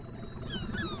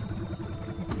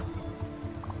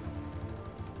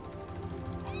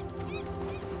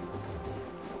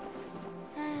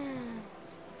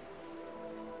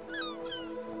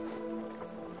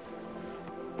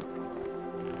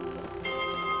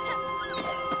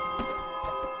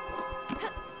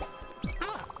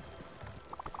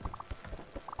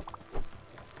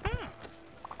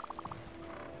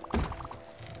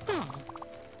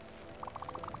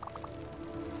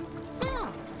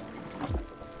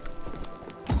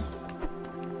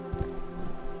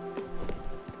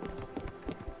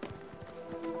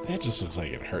 That just looks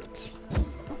like it hurts.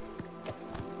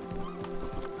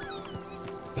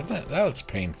 That looks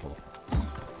painful.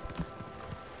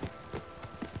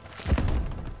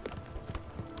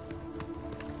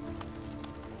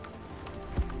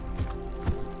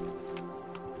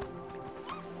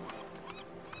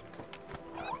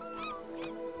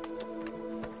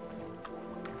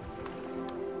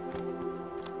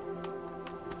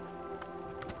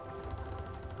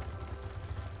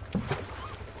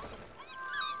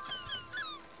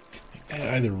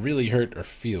 Either really hurt or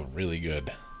feel really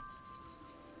good.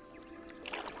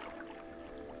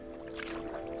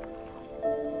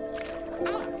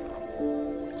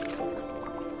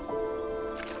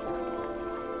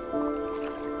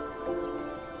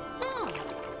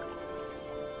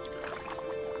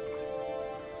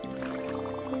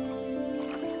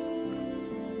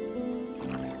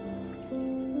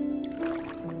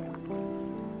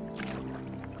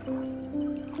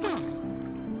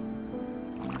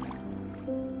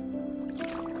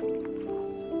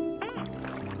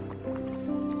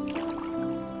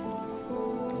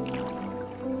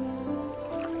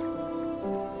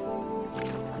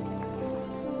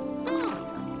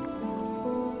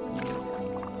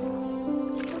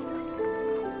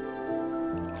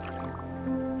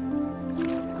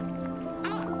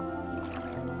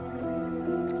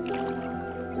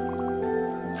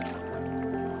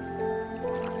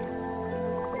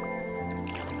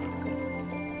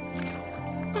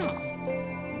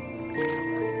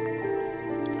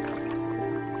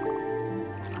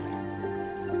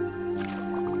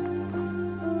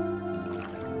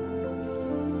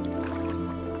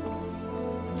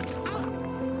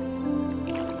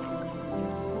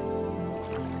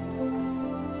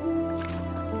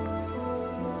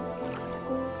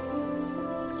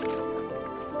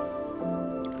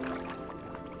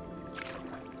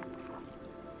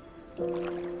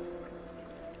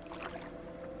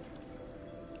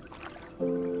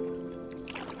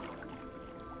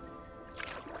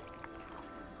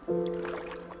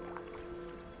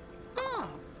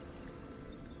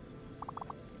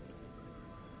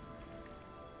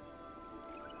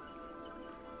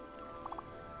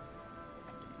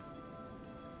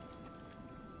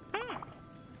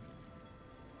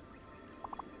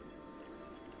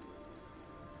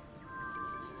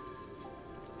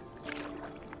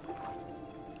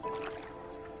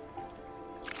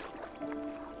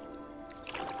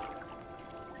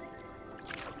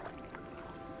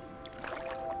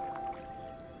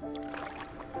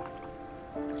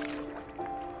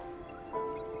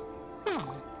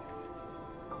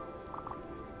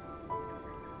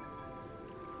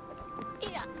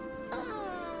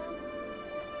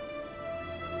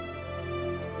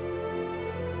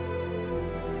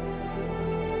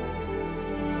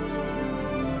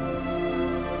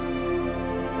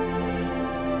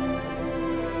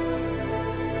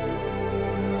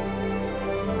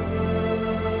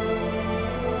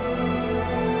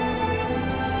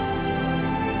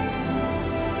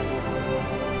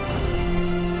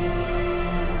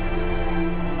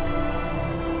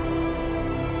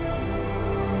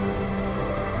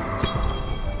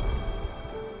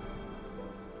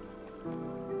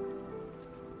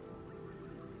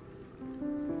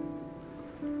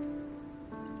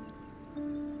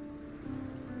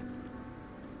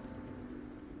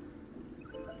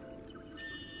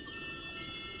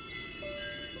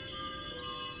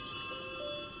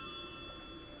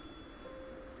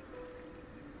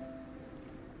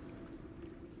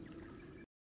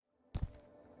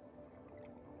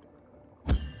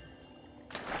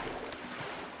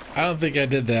 I don't think I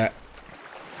did that.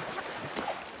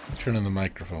 Turning the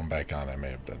microphone back on, I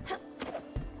may have done.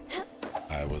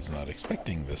 I was not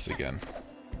expecting this again.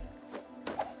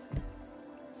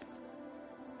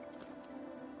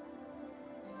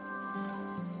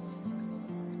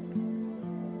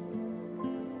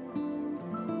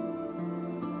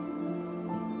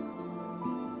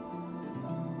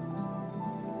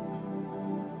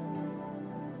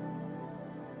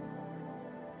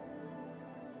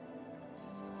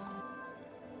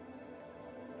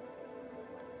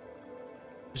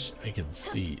 I can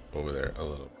see over there a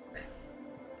little.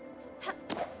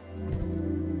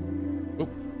 Oh,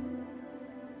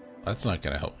 that's not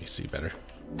gonna help me see better.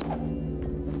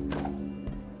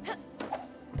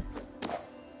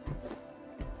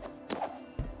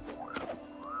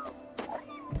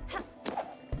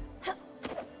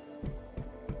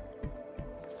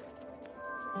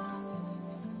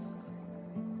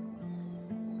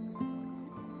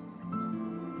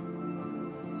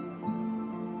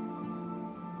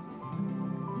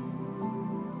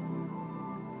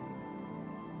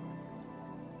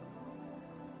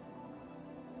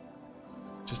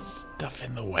 Just stuff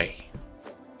in the way.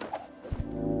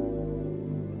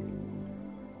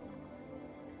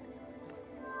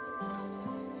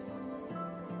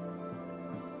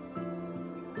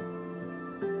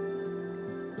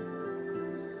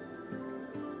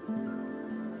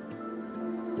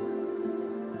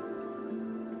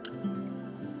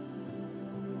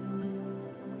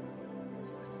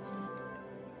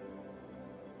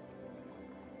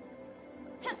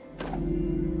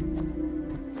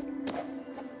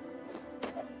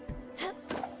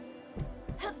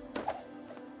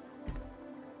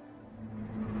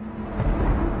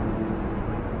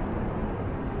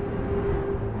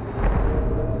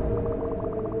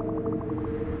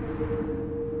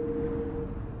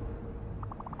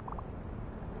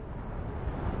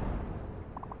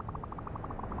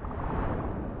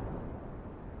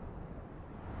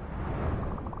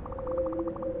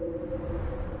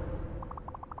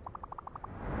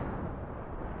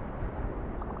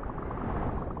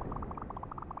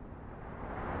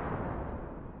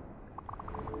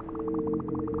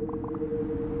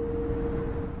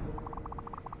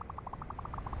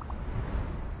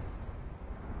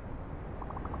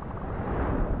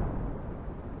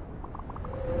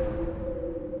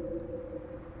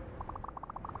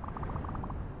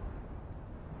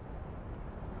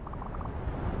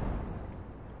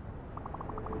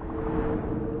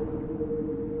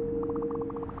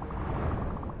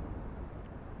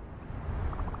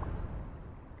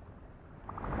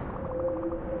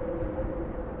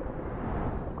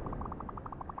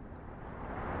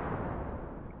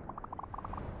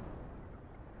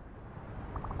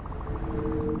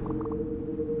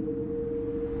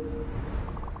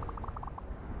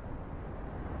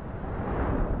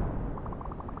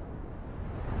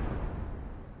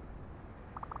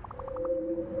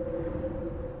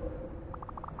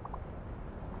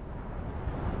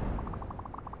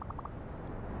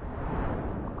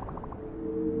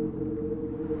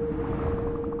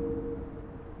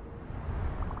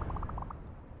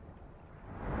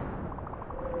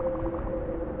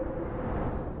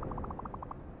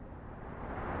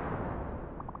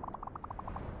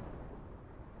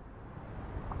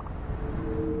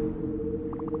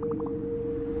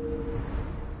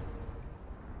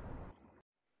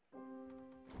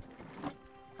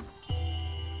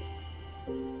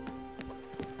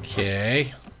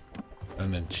 Okay.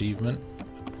 An achievement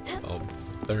called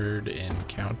Third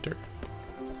Encounter.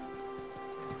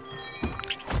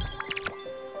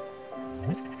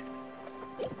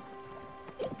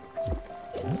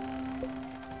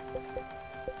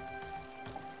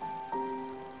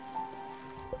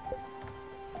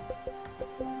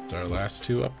 It's our last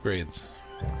two upgrades.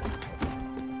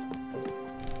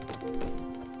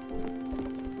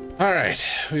 Alright,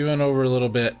 we went over a little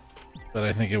bit, but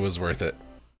I think it was worth it.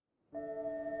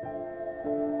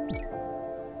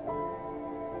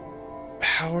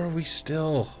 How are we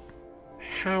still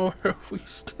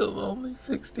only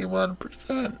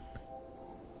 61%?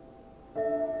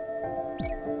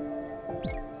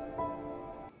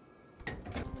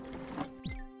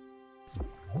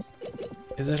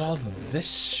 Is it all this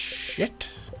shit?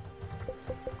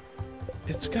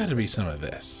 It's gotta be some of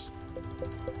this.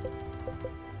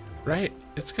 Right?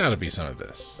 It's gotta be some of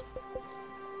this.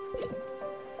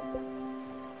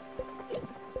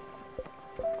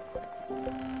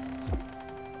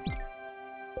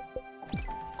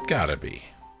 Gotta be.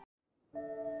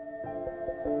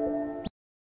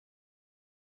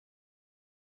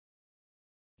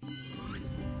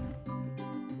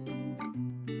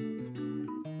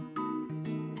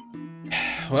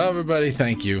 Well, everybody,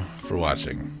 thank you for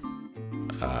watching.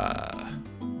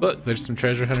 Look, there's some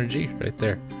Treasure Hunter G right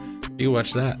there. You can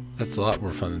watch that. That's a lot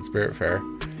more fun than Spiritfarer.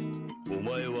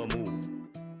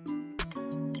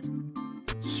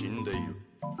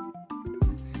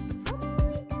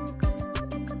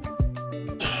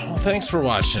 Well, thanks for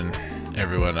watching,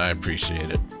 everyone. I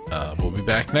appreciate it. We'll be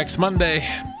back next Monday.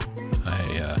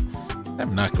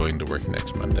 I'm not going to work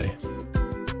next Monday.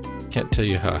 Can't tell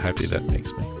you how happy that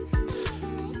makes me.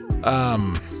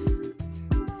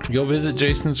 Go visit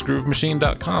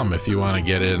jasonsgroovemachine.com if you want to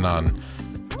get in on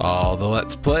all the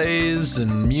Let's Plays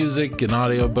and music and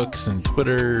audiobooks and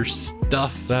Twitter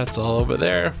stuff. That's all over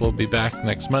there. We'll be back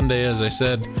next Monday, as I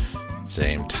said.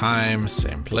 Same time,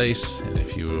 same place. And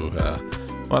if you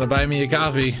want to buy me a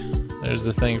coffee, there's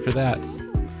the thing for that.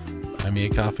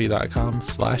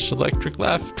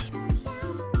 buymeacoffee.com/electricleft.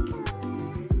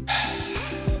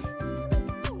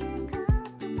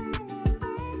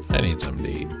 I need something to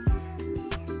eat.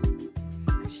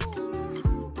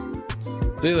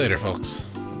 See you later, folks.